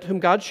remnant whom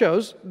God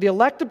chose. The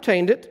elect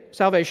obtained it,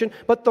 salvation,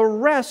 but the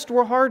rest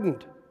were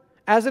hardened.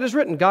 As it is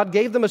written, God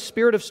gave them a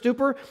spirit of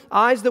stupor,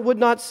 eyes that would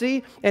not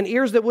see, and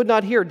ears that would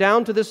not hear,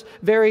 down to this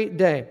very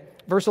day.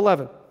 Verse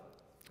 11.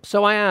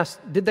 So I asked,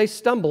 did they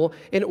stumble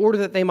in order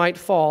that they might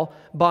fall?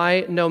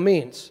 By no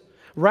means.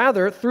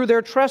 Rather, through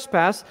their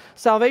trespass,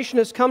 salvation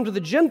has come to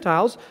the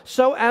Gentiles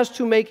so as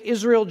to make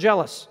Israel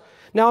jealous.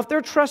 Now, if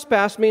their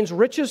trespass means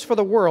riches for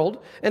the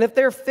world, and if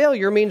their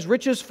failure means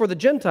riches for the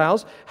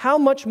Gentiles, how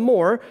much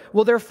more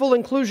will their full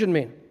inclusion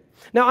mean?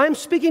 Now, I am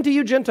speaking to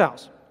you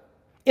Gentiles.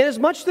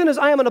 Inasmuch then as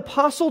I am an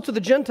apostle to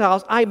the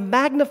Gentiles, I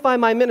magnify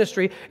my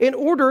ministry in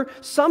order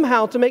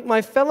somehow to make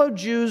my fellow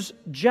Jews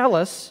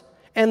jealous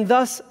and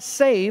thus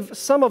save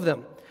some of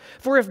them.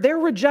 For if their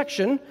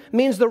rejection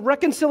means the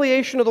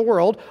reconciliation of the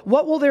world,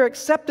 what will their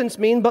acceptance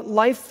mean but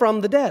life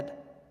from the dead?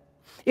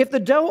 If the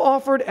dough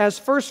offered as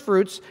first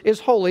fruits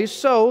is holy,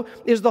 so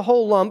is the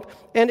whole lump,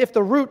 and if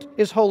the root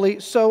is holy,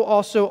 so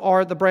also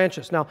are the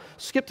branches. Now,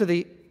 skip to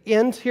the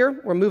end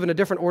here. We're moving a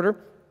different order.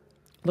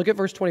 Look at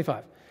verse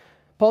 25.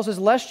 Paul says,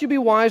 lest you be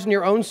wise in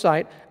your own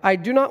sight, I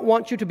do not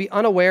want you to be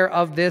unaware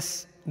of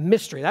this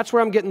mystery. That's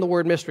where I'm getting the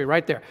word mystery,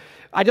 right there.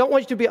 I don't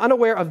want you to be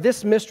unaware of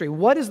this mystery.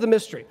 What is the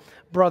mystery?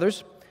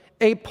 Brothers,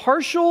 a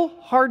partial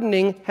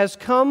hardening has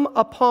come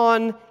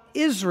upon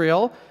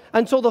Israel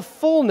until the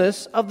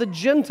fullness of the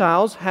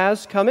Gentiles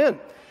has come in.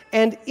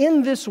 And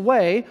in this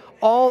way,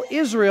 all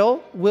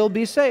Israel will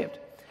be saved.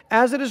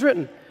 As it is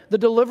written, the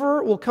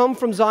deliverer will come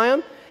from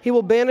Zion. He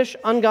will banish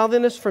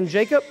ungodliness from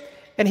Jacob,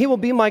 and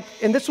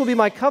this will be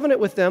my covenant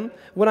with them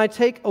when I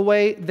take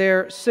away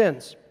their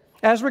sins.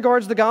 As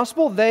regards the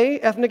gospel,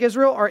 they, ethnic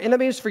Israel, are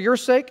enemies for your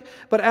sake,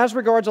 but as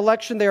regards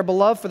election, they are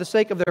beloved for the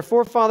sake of their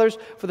forefathers,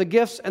 for the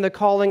gifts and the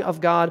calling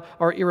of God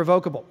are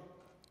irrevocable.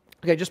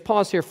 Okay, just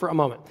pause here for a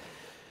moment.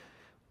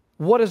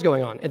 What is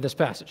going on in this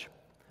passage?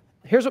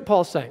 Here's what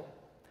Paul's saying.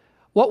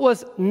 What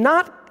was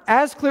not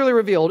as clearly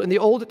revealed in the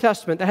Old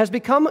Testament that has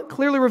become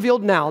clearly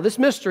revealed now, this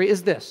mystery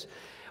is this.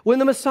 When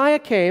the Messiah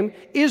came,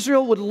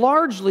 Israel would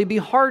largely be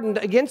hardened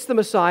against the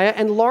Messiah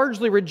and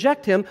largely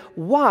reject him.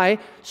 Why?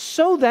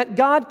 So that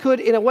God could,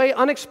 in a way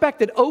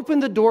unexpected, open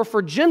the door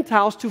for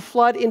Gentiles to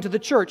flood into the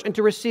church and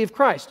to receive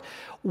Christ.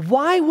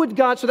 Why would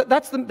God? So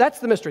that's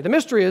the mystery. The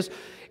mystery is,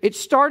 it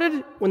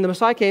started, when the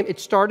Messiah came, it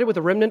started with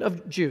a remnant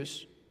of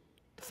Jews.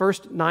 The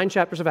first 9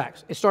 chapters of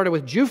Acts. It started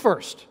with Jew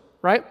first,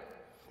 right?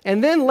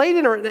 And then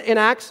later in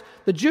Acts,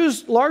 the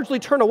Jews largely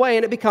turn away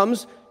and it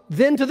becomes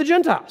then to the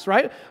Gentiles,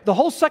 right? The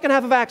whole second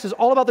half of Acts is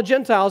all about the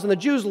Gentiles, and the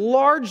Jews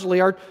largely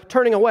are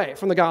turning away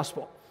from the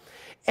gospel.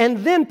 And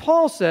then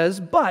Paul says,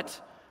 but,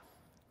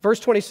 verse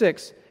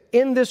 26,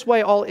 in this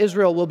way all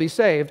Israel will be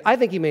saved. I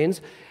think he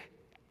means,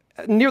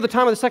 near the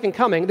time of the second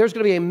coming, there's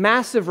going to be a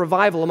massive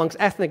revival amongst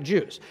ethnic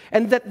Jews.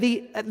 And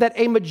that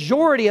a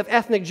majority of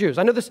ethnic Jews,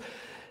 I know this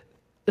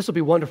will be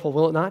wonderful,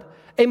 will it not?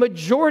 A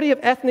majority of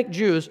ethnic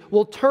Jews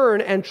will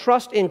turn and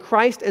trust in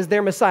Christ as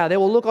their Messiah. They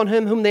will look on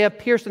him whom they have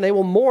pierced, and they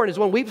will mourn as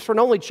one weeps for an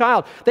only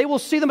child. They will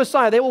see the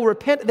Messiah. They will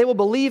repent. They will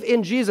believe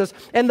in Jesus.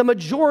 And the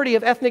majority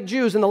of ethnic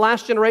Jews in the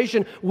last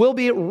generation will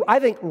be, I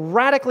think,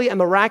 radically and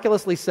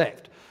miraculously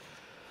saved.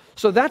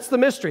 So that's the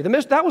mystery.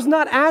 That was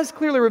not as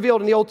clearly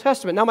revealed in the Old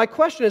Testament. Now, my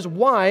question is,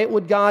 why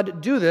would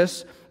God do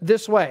this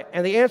way?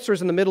 And the answer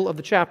is in the middle of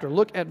the chapter.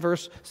 Look at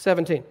verse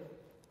 17.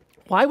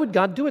 Why would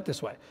God do it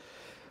this way?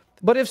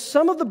 But if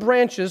some of the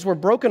branches were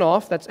broken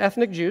off, that's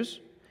ethnic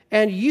Jews,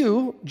 and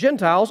you,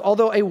 Gentiles,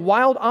 although a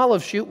wild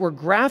olive shoot, were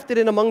grafted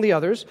in among the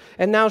others,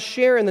 and now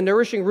share in the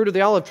nourishing root of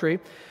the olive tree,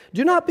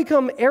 do not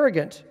become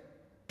arrogant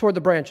toward the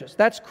branches.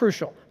 That's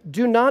crucial.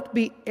 Do not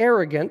be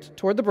arrogant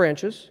toward the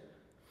branches.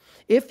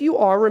 If you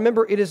are,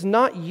 remember, it is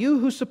not you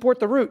who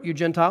support the root, you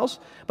Gentiles,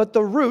 but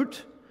the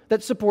root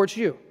that supports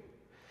you.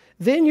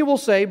 Then you will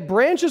say,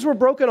 branches were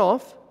broken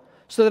off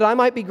so that I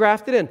might be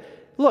grafted in.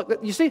 Look,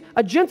 you see,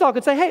 a Gentile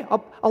could say, hey,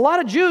 a lot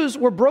of Jews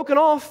were broken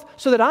off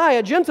so that I,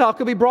 a Gentile,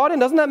 could be brought in.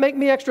 Doesn't that make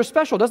me extra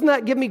special? Doesn't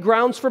that give me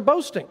grounds for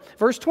boasting?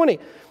 Verse 20,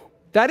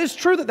 that is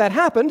true that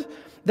happened.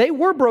 They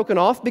were broken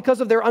off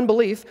because of their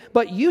unbelief,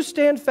 but you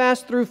stand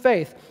fast through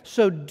faith.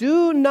 So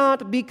do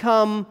not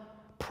become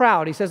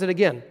proud. He says it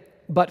again,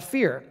 but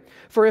fear.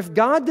 For if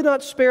God did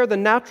not spare the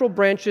natural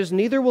branches,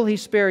 neither will he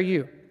spare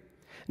you.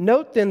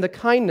 Note then the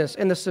kindness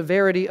and the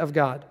severity of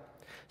God.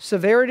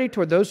 Severity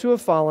toward those who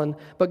have fallen,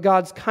 but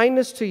God's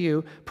kindness to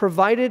you,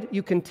 provided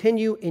you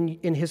continue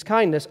in his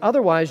kindness.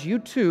 Otherwise, you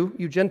too,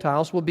 you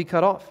Gentiles, will be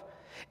cut off.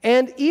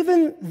 And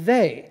even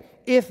they,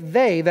 if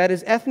they, that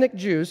is ethnic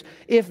Jews,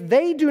 if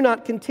they do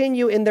not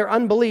continue in their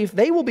unbelief,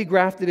 they will be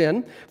grafted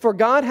in, for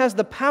God has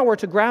the power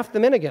to graft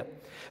them in again.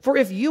 For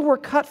if you were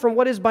cut from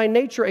what is by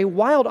nature a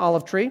wild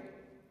olive tree,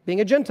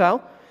 being a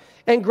Gentile,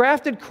 and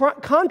grafted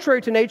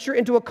contrary to nature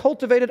into a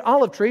cultivated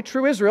olive tree,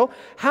 true Israel,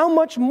 how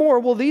much more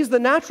will these, the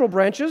natural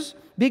branches,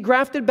 be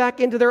grafted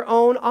back into their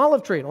own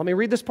olive tree? Let me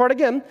read this part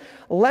again.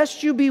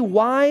 Lest you be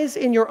wise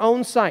in your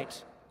own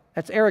sight.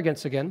 That's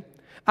arrogance again.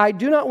 I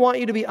do not want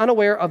you to be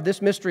unaware of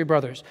this mystery,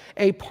 brothers.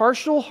 A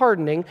partial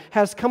hardening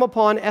has come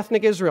upon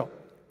ethnic Israel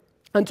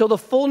until the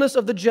fullness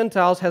of the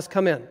Gentiles has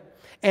come in.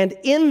 And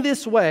in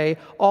this way,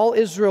 all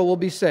Israel will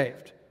be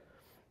saved.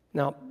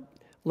 Now,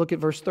 look at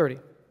verse 30.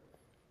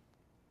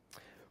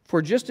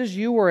 For just as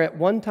you were at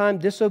one time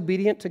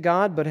disobedient to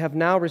God, but have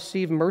now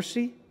received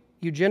mercy,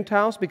 you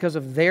Gentiles, because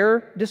of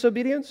their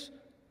disobedience,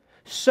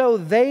 so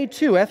they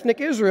too,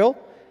 ethnic Israel,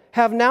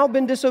 have now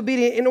been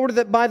disobedient in order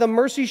that by the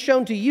mercy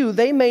shown to you,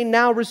 they may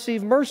now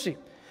receive mercy.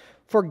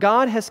 For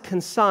God has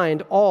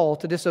consigned all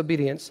to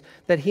disobedience,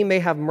 that he may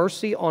have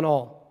mercy on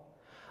all.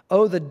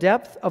 Oh, the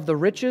depth of the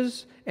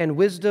riches and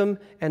wisdom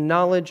and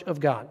knowledge of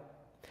God.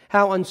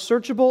 How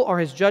unsearchable are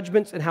his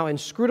judgments and how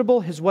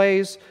inscrutable his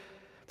ways.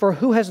 For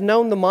who has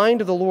known the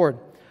mind of the Lord?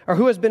 Or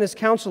who has been his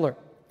counselor?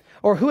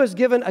 Or who has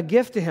given a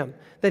gift to him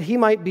that he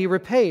might be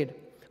repaid?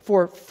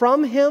 For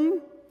from him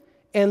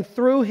and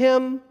through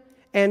him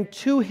and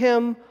to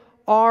him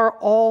are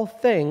all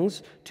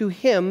things. To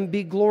him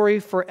be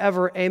glory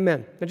forever.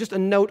 Amen. Now just a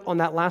note on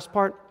that last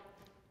part.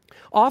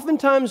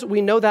 Oftentimes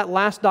we know that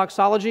last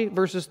doxology,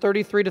 verses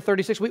 33 to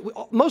 36.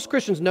 Most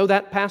Christians know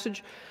that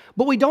passage,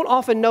 but we don't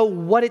often know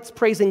what it's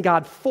praising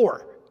God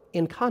for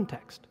in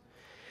context.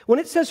 When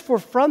it says, for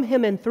from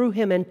him and through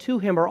him and to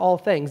him are all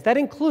things, that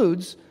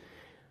includes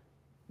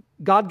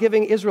God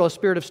giving Israel a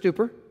spirit of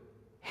stupor,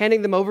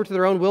 handing them over to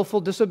their own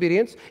willful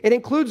disobedience. It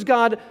includes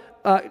God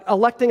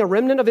electing a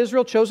remnant of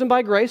Israel chosen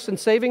by grace and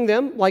saving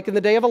them, like in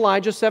the day of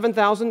Elijah,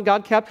 7,000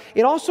 God kept.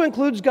 It also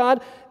includes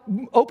God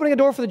opening a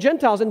door for the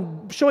Gentiles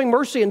and showing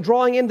mercy and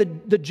drawing in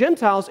the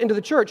Gentiles into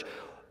the church.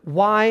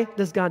 Why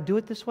does God do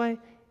it this way?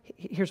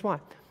 Here's why.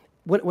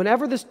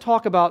 Whenever this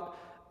talk about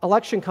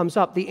election comes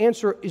up, the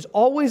answer is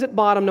always at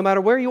bottom, no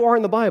matter where you are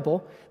in the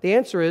Bible. The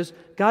answer is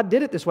God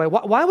did it this way.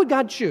 Why would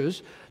God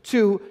choose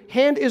to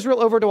hand Israel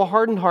over to a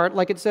hardened heart,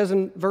 like it says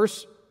in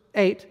verse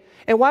 8?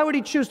 And why would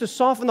he choose to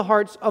soften the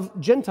hearts of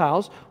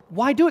Gentiles?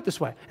 Why do it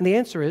this way? And the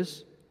answer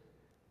is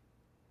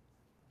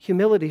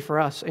humility for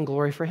us and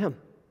glory for him.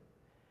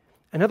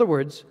 In other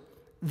words,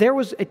 there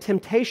was a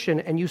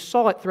temptation, and you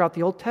saw it throughout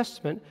the Old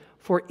Testament,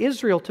 for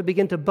Israel to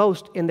begin to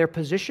boast in their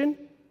position,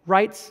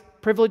 rights,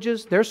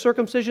 privileges, their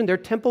circumcision, their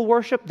temple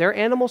worship, their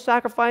animal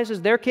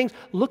sacrifices, their kings.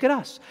 Look at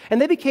us. And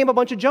they became a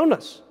bunch of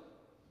Jonahs.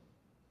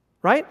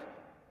 Right?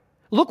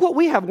 Look what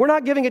we have. We're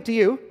not giving it to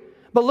you,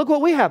 but look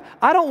what we have.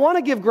 I don't want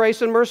to give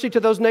grace and mercy to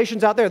those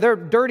nations out there. They're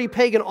dirty,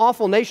 pagan,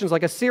 awful nations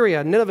like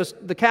Assyria, Nineveh,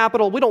 the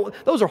capital.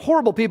 Those are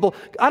horrible people.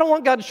 I don't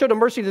want God to show no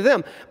mercy to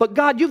them. But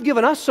God, you've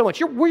given us so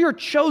much. We're your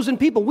chosen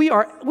people. We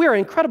are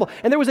incredible.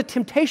 And there was a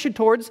temptation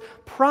towards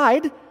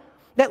pride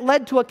that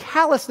led to a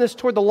callousness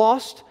toward the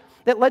lost,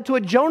 that led to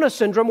a Jonah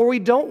syndrome where we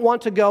don't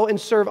want to go and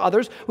serve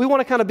others. We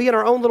want to kind of be in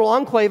our own little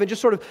enclave and just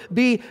sort of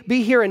be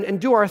here and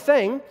do our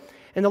thing.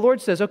 And the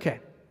Lord says, okay,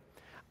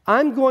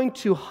 I'm going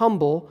to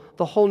humble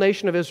the whole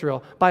nation of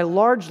Israel by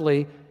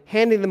largely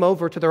handing them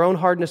over to their own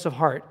hardness of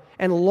heart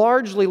and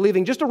largely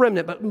leaving just a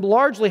remnant, but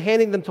largely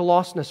handing them to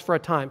lostness for a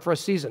time, for a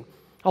season,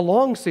 a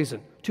long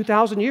season,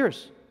 2,000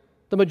 years.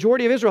 The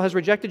majority of Israel has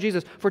rejected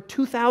Jesus for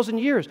 2,000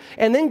 years.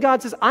 And then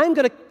God says, I'm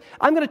going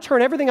to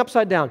turn everything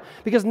upside down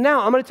because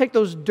now I'm going to take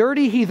those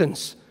dirty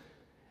heathens,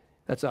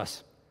 that's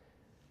us,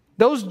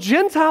 those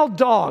Gentile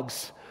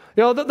dogs,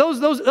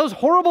 those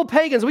horrible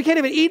pagans. We can't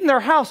even eat in their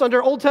house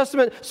under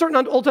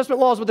certain Old Testament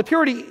laws with the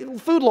purity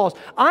food laws.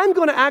 I'm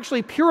going to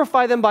actually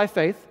purify them by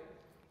faith.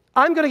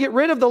 I'm going to get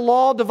rid of the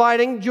law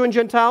dividing Jew and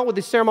Gentile with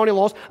the ceremonial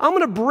laws. I'm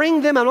going to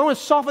bring them, and I'm going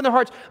to soften their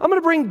hearts. I'm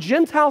going to bring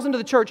Gentiles into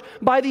the church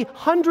by the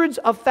hundreds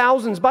of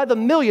thousands, by the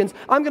millions.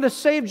 I'm going to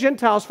save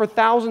Gentiles for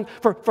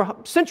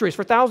centuries,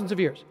 for thousands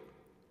of years.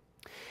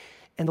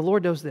 And the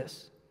Lord knows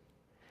this.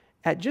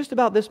 At just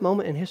about this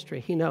moment in history,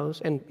 he knows,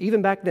 and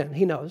even back then,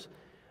 he knows,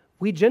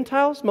 we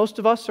Gentiles, most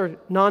of us are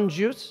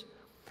non-Jews,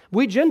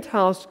 we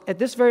Gentiles at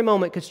this very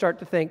moment could start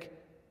to think,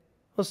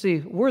 well, see,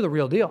 we're the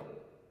real deal.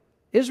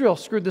 Israel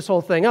screwed this whole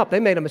thing up. They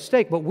made a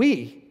mistake, but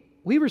we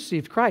we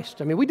received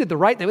Christ. I mean, we did the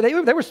right thing.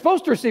 They were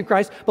supposed to receive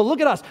Christ, but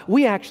look at us.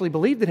 We actually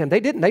believed in him. They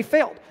didn't. They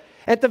failed.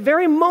 At the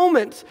very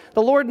moment,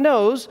 the Lord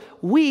knows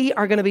we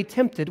are going to be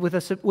tempted with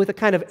a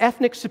kind of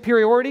ethnic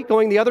superiority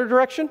going the other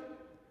direction.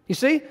 You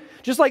see?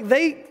 Just like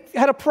they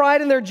had a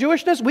pride in their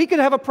Jewishness, we could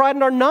have a pride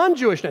in our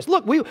non-Jewishness.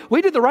 Look,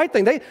 we did the right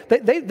thing. They're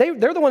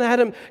the one that had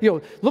him,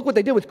 look what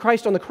they did with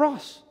Christ on the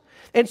cross.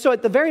 And so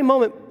at the very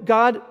moment,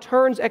 God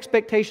turns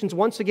expectations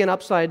once again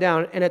upside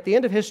down, and at the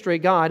end of history,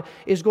 God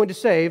is going to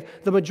save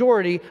the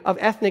majority of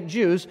ethnic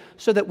Jews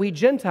so that we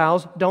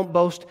Gentiles don't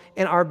boast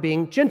in our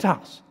being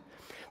Gentiles.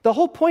 The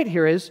whole point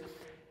here is,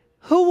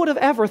 who would have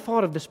ever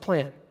thought of this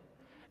plan?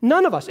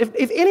 None of us. If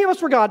any of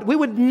us were God, we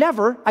would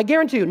never, I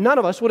guarantee you, none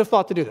of us would have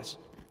thought to do this.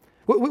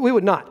 We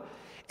would not.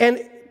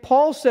 And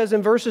Paul says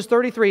in verses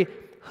 33,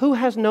 who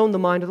has known the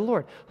mind of the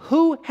Lord?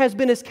 Who has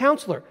been his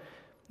counselor?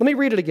 Let me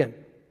read it again.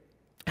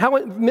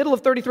 Middle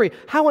of 33,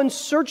 how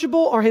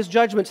unsearchable are his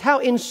judgments, how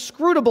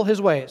inscrutable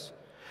his ways.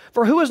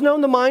 For who has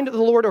known the mind of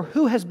the Lord, or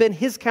who has been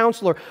his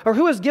counselor, or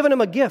who has given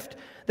him a gift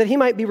that he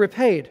might be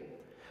repaid?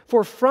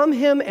 For from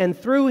him and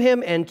through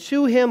him and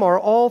to him are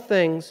all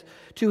things.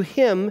 To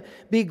him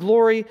be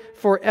glory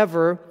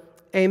forever.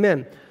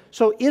 Amen.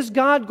 So is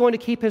God going to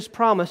keep his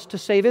promise to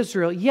save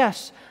Israel?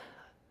 Yes.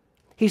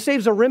 He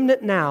saves a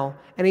remnant now,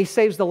 and he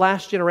saves the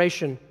last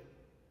generation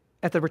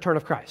at the return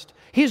of Christ.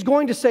 He's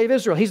going to save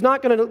Israel. He has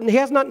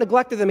not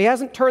neglected them. He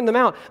hasn't turned them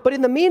out. But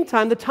in the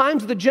meantime, the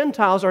times of the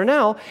Gentiles are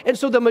now, and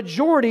so the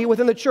majority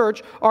within the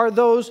church are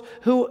those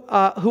who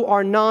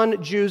are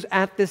non-Jews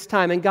at this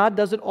time. And God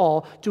does it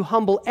all to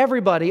humble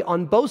everybody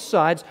on both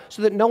sides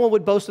so that no one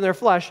would boast in their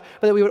flesh,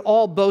 but that we would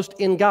all boast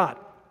in God.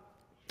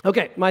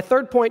 Okay, my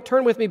third point,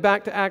 turn with me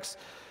back to Acts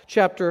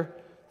chapter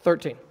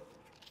 13.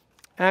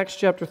 Acts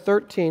chapter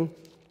 13.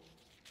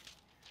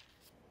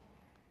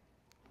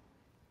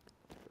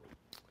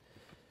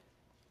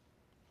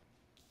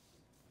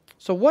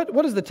 So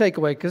what is the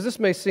takeaway? Because this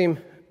may seem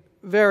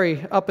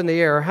very up in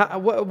the air.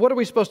 What are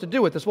we supposed to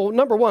do with this? Well,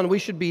 number one, we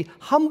should be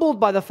humbled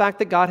by the fact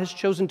that God has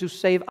chosen to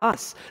save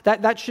us.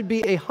 That should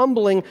be a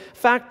humbling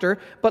factor.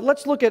 But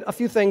let's look at a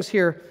few things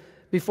here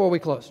before we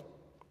close.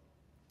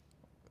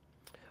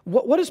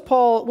 What did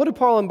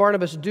Paul and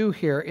Barnabas do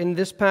here in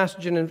this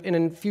passage and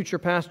in future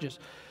passages?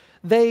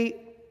 They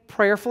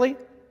prayerfully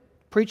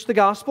preach the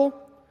gospel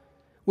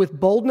with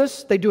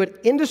boldness. They do it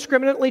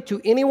indiscriminately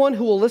to anyone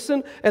who will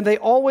listen, and they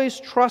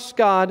always trust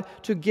God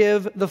to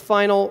give the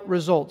final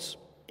results.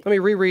 Let me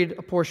reread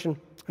a portion,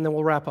 and then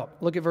we'll wrap up.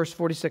 Look at verse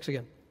 46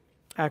 again,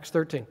 Acts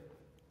 13.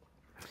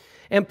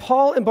 And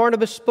Paul and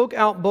Barnabas spoke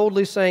out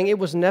boldly, saying, it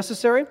was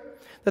necessary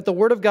that the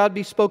word of God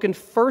be spoken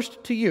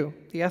first to you,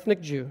 the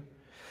ethnic Jew.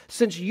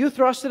 Since you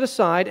thrust it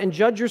aside and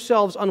judge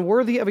yourselves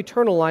unworthy of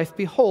eternal life,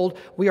 behold,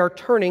 we are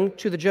turning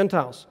to the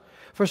Gentiles.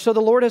 For so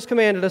the Lord has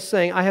commanded us,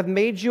 saying, I have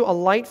made you a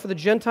light for the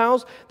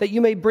Gentiles, that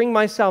you may bring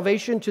my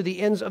salvation to the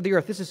ends of the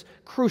earth. This is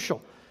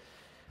crucial.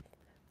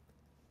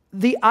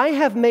 The I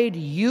have made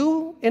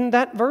you in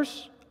that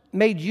verse,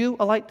 made you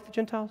a light to the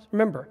Gentiles.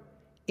 Remember,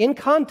 in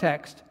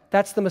context,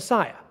 that's the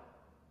Messiah,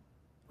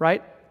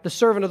 right? The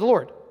servant of the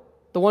Lord,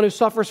 the one who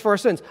suffers for our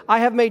sins. I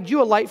have made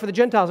you a light for the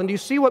Gentiles. And do you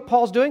see what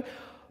Paul's doing?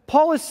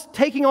 Paul is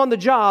taking on the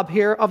job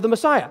here of the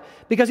Messiah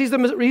because he's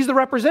the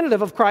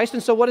representative of Christ.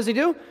 And so what does he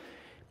do?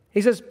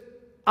 He says,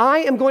 I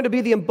am going to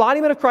be the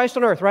embodiment of Christ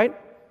on earth, right?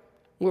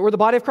 We're the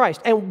body of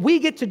Christ. And we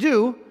get to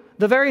do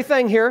the very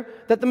thing here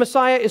that the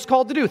Messiah is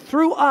called to do.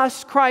 Through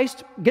us,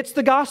 Christ gets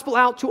the gospel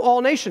out to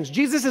all nations.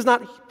 Jesus is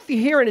not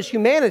here in his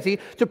humanity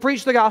to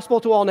preach the gospel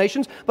to all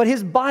nations, but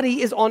his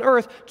body is on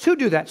earth to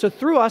do that. So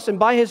through us and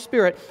by his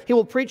Spirit, he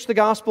will preach the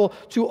gospel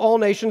to all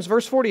nations.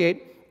 Verse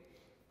 48.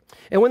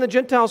 And when the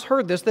Gentiles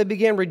heard this, they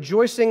began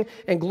rejoicing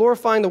and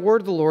glorifying the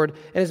word of the Lord,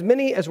 and as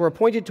many as were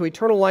appointed to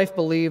eternal life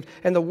believed,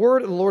 and the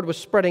word of the Lord was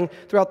spreading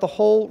throughout the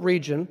whole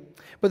region.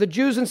 But the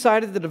Jews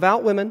incited the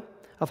devout women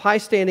of high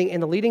standing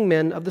and the leading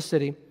men of the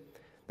city.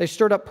 They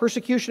stirred up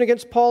persecution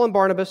against Paul and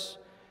Barnabas,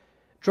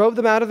 drove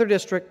them out of their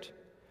district,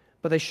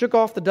 but they shook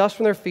off the dust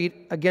from their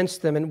feet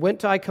against them and went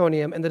to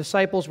Iconium, and the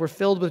disciples were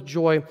filled with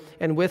joy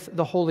and with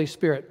the Holy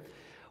Spirit.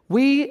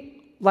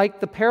 We, like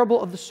the parable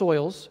of the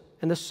soils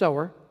and the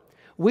sower,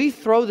 we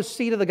throw the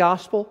seed of the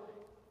gospel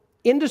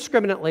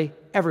indiscriminately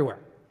everywhere.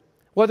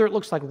 Whether it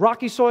looks like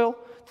rocky soil,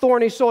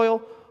 thorny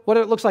soil,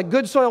 whether it looks like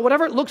good soil,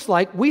 whatever it looks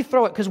like, we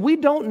throw it because we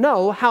don't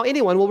know how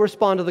anyone will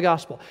respond to the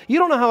gospel. You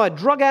don't know how a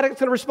drug addict's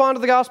going to respond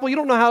to the gospel. You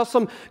don't know how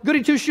some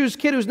goody two-shoes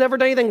kid who's never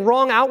done anything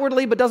wrong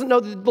outwardly but doesn't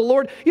know the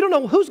Lord, you don't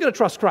know who's going to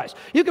trust Christ.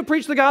 You could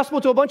preach the gospel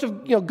to a bunch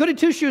of goody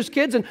two-shoes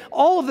kids and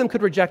all of them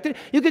could reject it.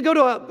 You could go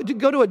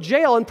to a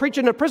jail and preach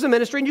in a prison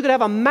ministry and you could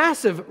have a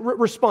massive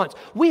response.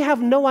 We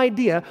have no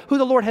idea who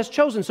the Lord has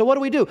chosen. So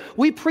what do?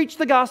 We preach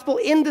the gospel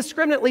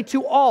indiscriminately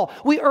to all.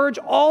 We urge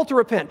all to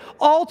repent,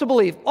 all to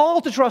believe,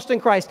 all to trust in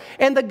Christ. Christ.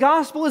 And the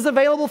gospel is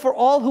available for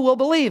all who will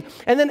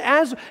believe. And then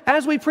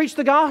as we preach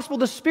the gospel,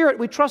 the Spirit,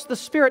 we trust the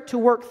Spirit to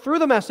work through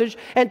the message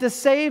and to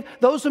save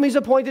those whom He's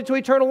appointed to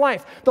eternal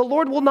life. The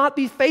Lord will not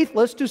be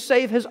faithless to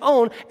save His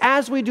own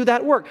as we do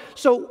that work.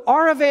 So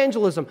our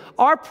evangelism,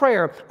 our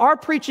prayer, our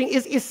preaching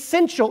is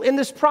essential in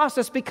this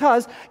process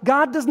because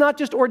God does not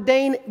just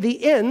ordain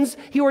the ends,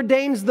 He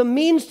ordains the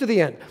means to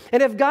the end.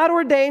 And if God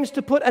ordains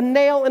to put a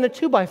nail in a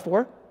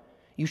 2x4,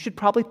 you should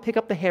probably pick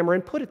up the hammer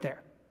and put it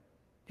there,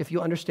 if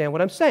you understand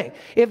what I'm saying.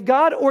 If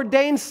God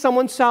ordains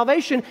someone's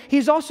salvation,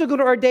 He's also going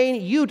to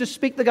ordain you to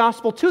speak the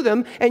gospel to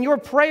them and your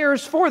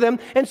prayers for them.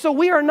 And so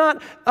we are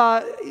not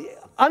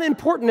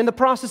unimportant in the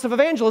process of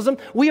evangelism.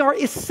 We are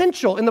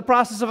essential in the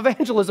process of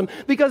evangelism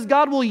because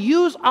God will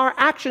use our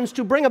actions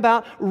to bring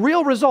about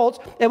real results.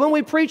 And when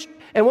we preach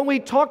and when we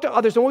talk to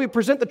others and when we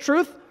present the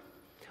truth,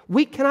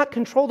 we cannot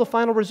control the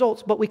final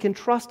results, but we can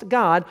trust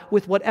God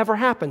with whatever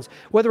happens,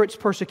 whether it's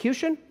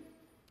persecution,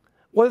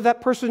 whether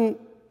that person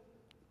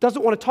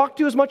doesn't want to talk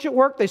to you as much at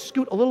work, they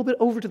scoot a little bit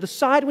over to the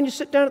side when you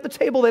sit down at the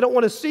table, they don't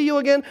want to see you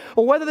again,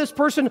 or whether this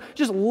person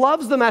just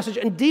loves the message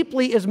and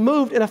deeply is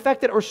moved and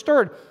affected or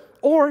stirred,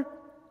 or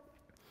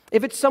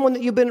if it's someone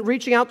that you've been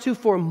reaching out to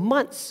for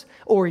months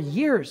or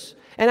years,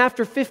 and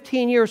after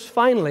 15 years,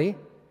 finally,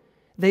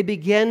 they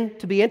begin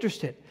to be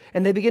interested,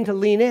 and they begin to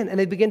lean in, and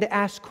they begin to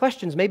ask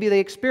questions. Maybe they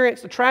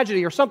experienced a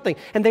tragedy or something,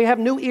 and they have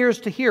new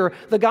ears to hear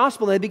the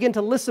gospel, and they begin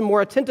to listen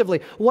more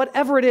attentively.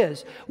 Whatever it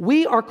is,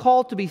 we are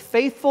called to be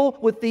faithful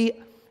with the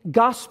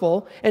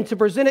gospel and to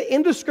present it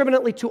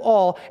indiscriminately to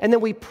all, and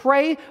then we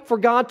pray for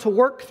God to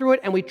work through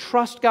it, and we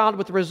trust God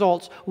with the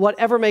results,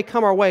 whatever may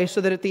come our way, so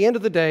that at the end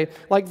of the day,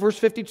 like verse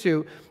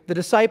 52, the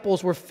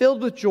disciples were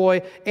filled with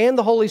joy and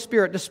the Holy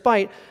Spirit,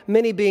 despite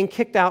many being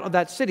kicked out of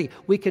that city.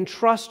 We can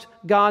trust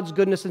God's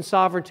goodness and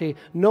sovereignty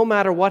no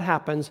matter what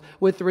happens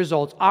with the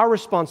results. Our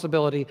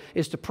responsibility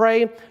is to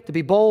pray, to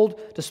be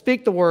bold, to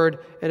speak the word,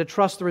 and to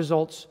trust the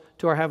results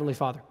to our Heavenly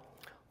Father.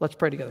 Let's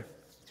pray together.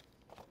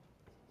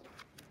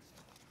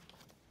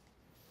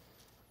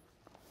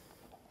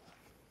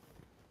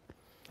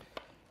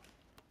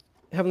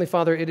 Heavenly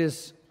Father,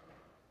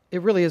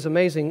 it really is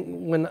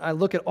amazing when I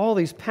look at all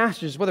these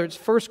passages, whether it's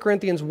 1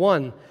 Corinthians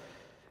 1,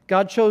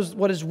 God chose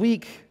what is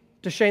weak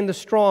to shame the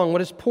strong,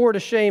 what is poor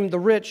to shame the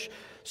rich,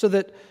 so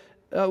that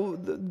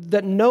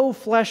no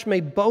flesh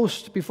may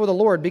boast before the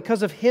Lord.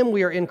 Because of Him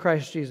we are in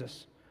Christ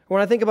Jesus. When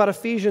I think about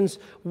Ephesians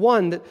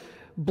 1, that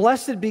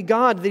blessed be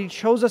God that He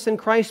chose us in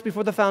Christ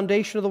before the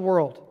foundation of the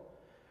world.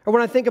 Or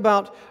when I think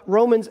about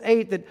Romans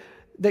 8,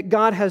 that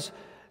God has,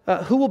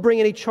 who will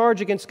bring any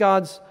charge against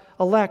God's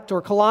elect,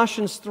 or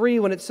Colossians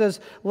 3 when it says,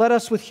 let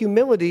us with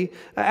humility,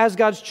 as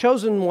God's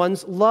chosen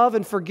ones, love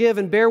and forgive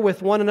and bear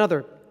with one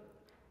another.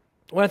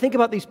 When I think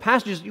about these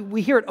passages,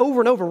 we hear it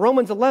over and over.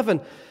 Romans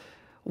 11,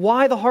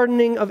 why the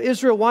hardening of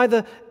Israel? Why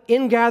the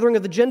ingathering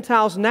of the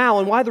Gentiles now?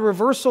 And why the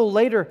reversal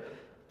later?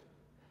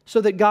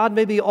 So that God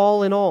may be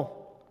all in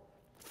all.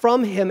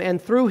 From Him and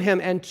through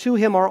Him and to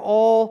Him are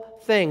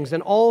all things.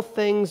 And all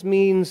things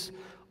means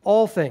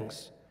all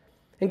things.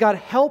 And God,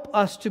 help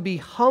us to be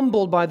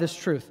humbled by this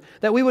truth,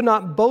 that we would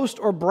not boast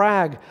or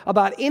brag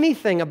about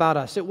anything about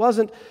us. It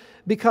wasn't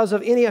because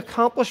of any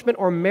accomplishment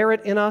or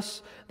merit in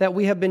us that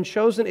we have been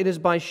chosen. It is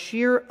by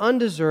sheer,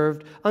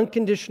 undeserved,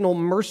 unconditional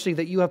mercy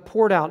that You have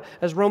poured out,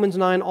 as Romans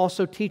 9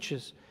 also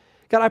teaches.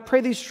 God, I pray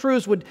these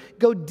truths would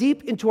go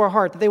deep into our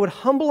heart, that they would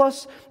humble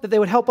us, that they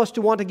would help us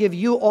to want to give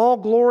You all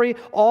glory,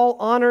 all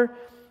honor,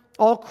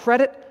 all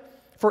credit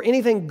for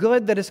anything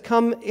good that has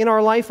come in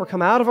our life or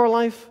come out of our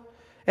life.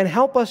 And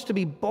help us to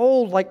be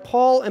bold like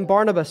Paul and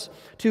Barnabas,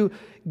 to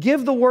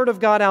give the Word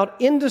of God out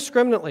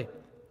indiscriminately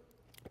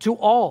to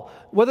all,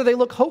 whether they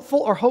look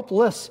hopeful or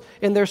hopeless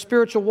in their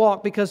spiritual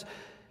walk, because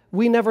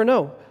we never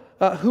know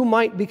who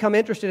might become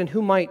interested and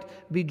who might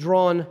be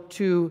drawn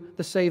to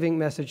the saving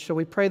message. So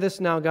we pray this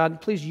now, God.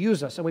 Please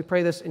use us, and we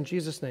pray this in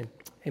Jesus' name.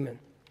 Amen.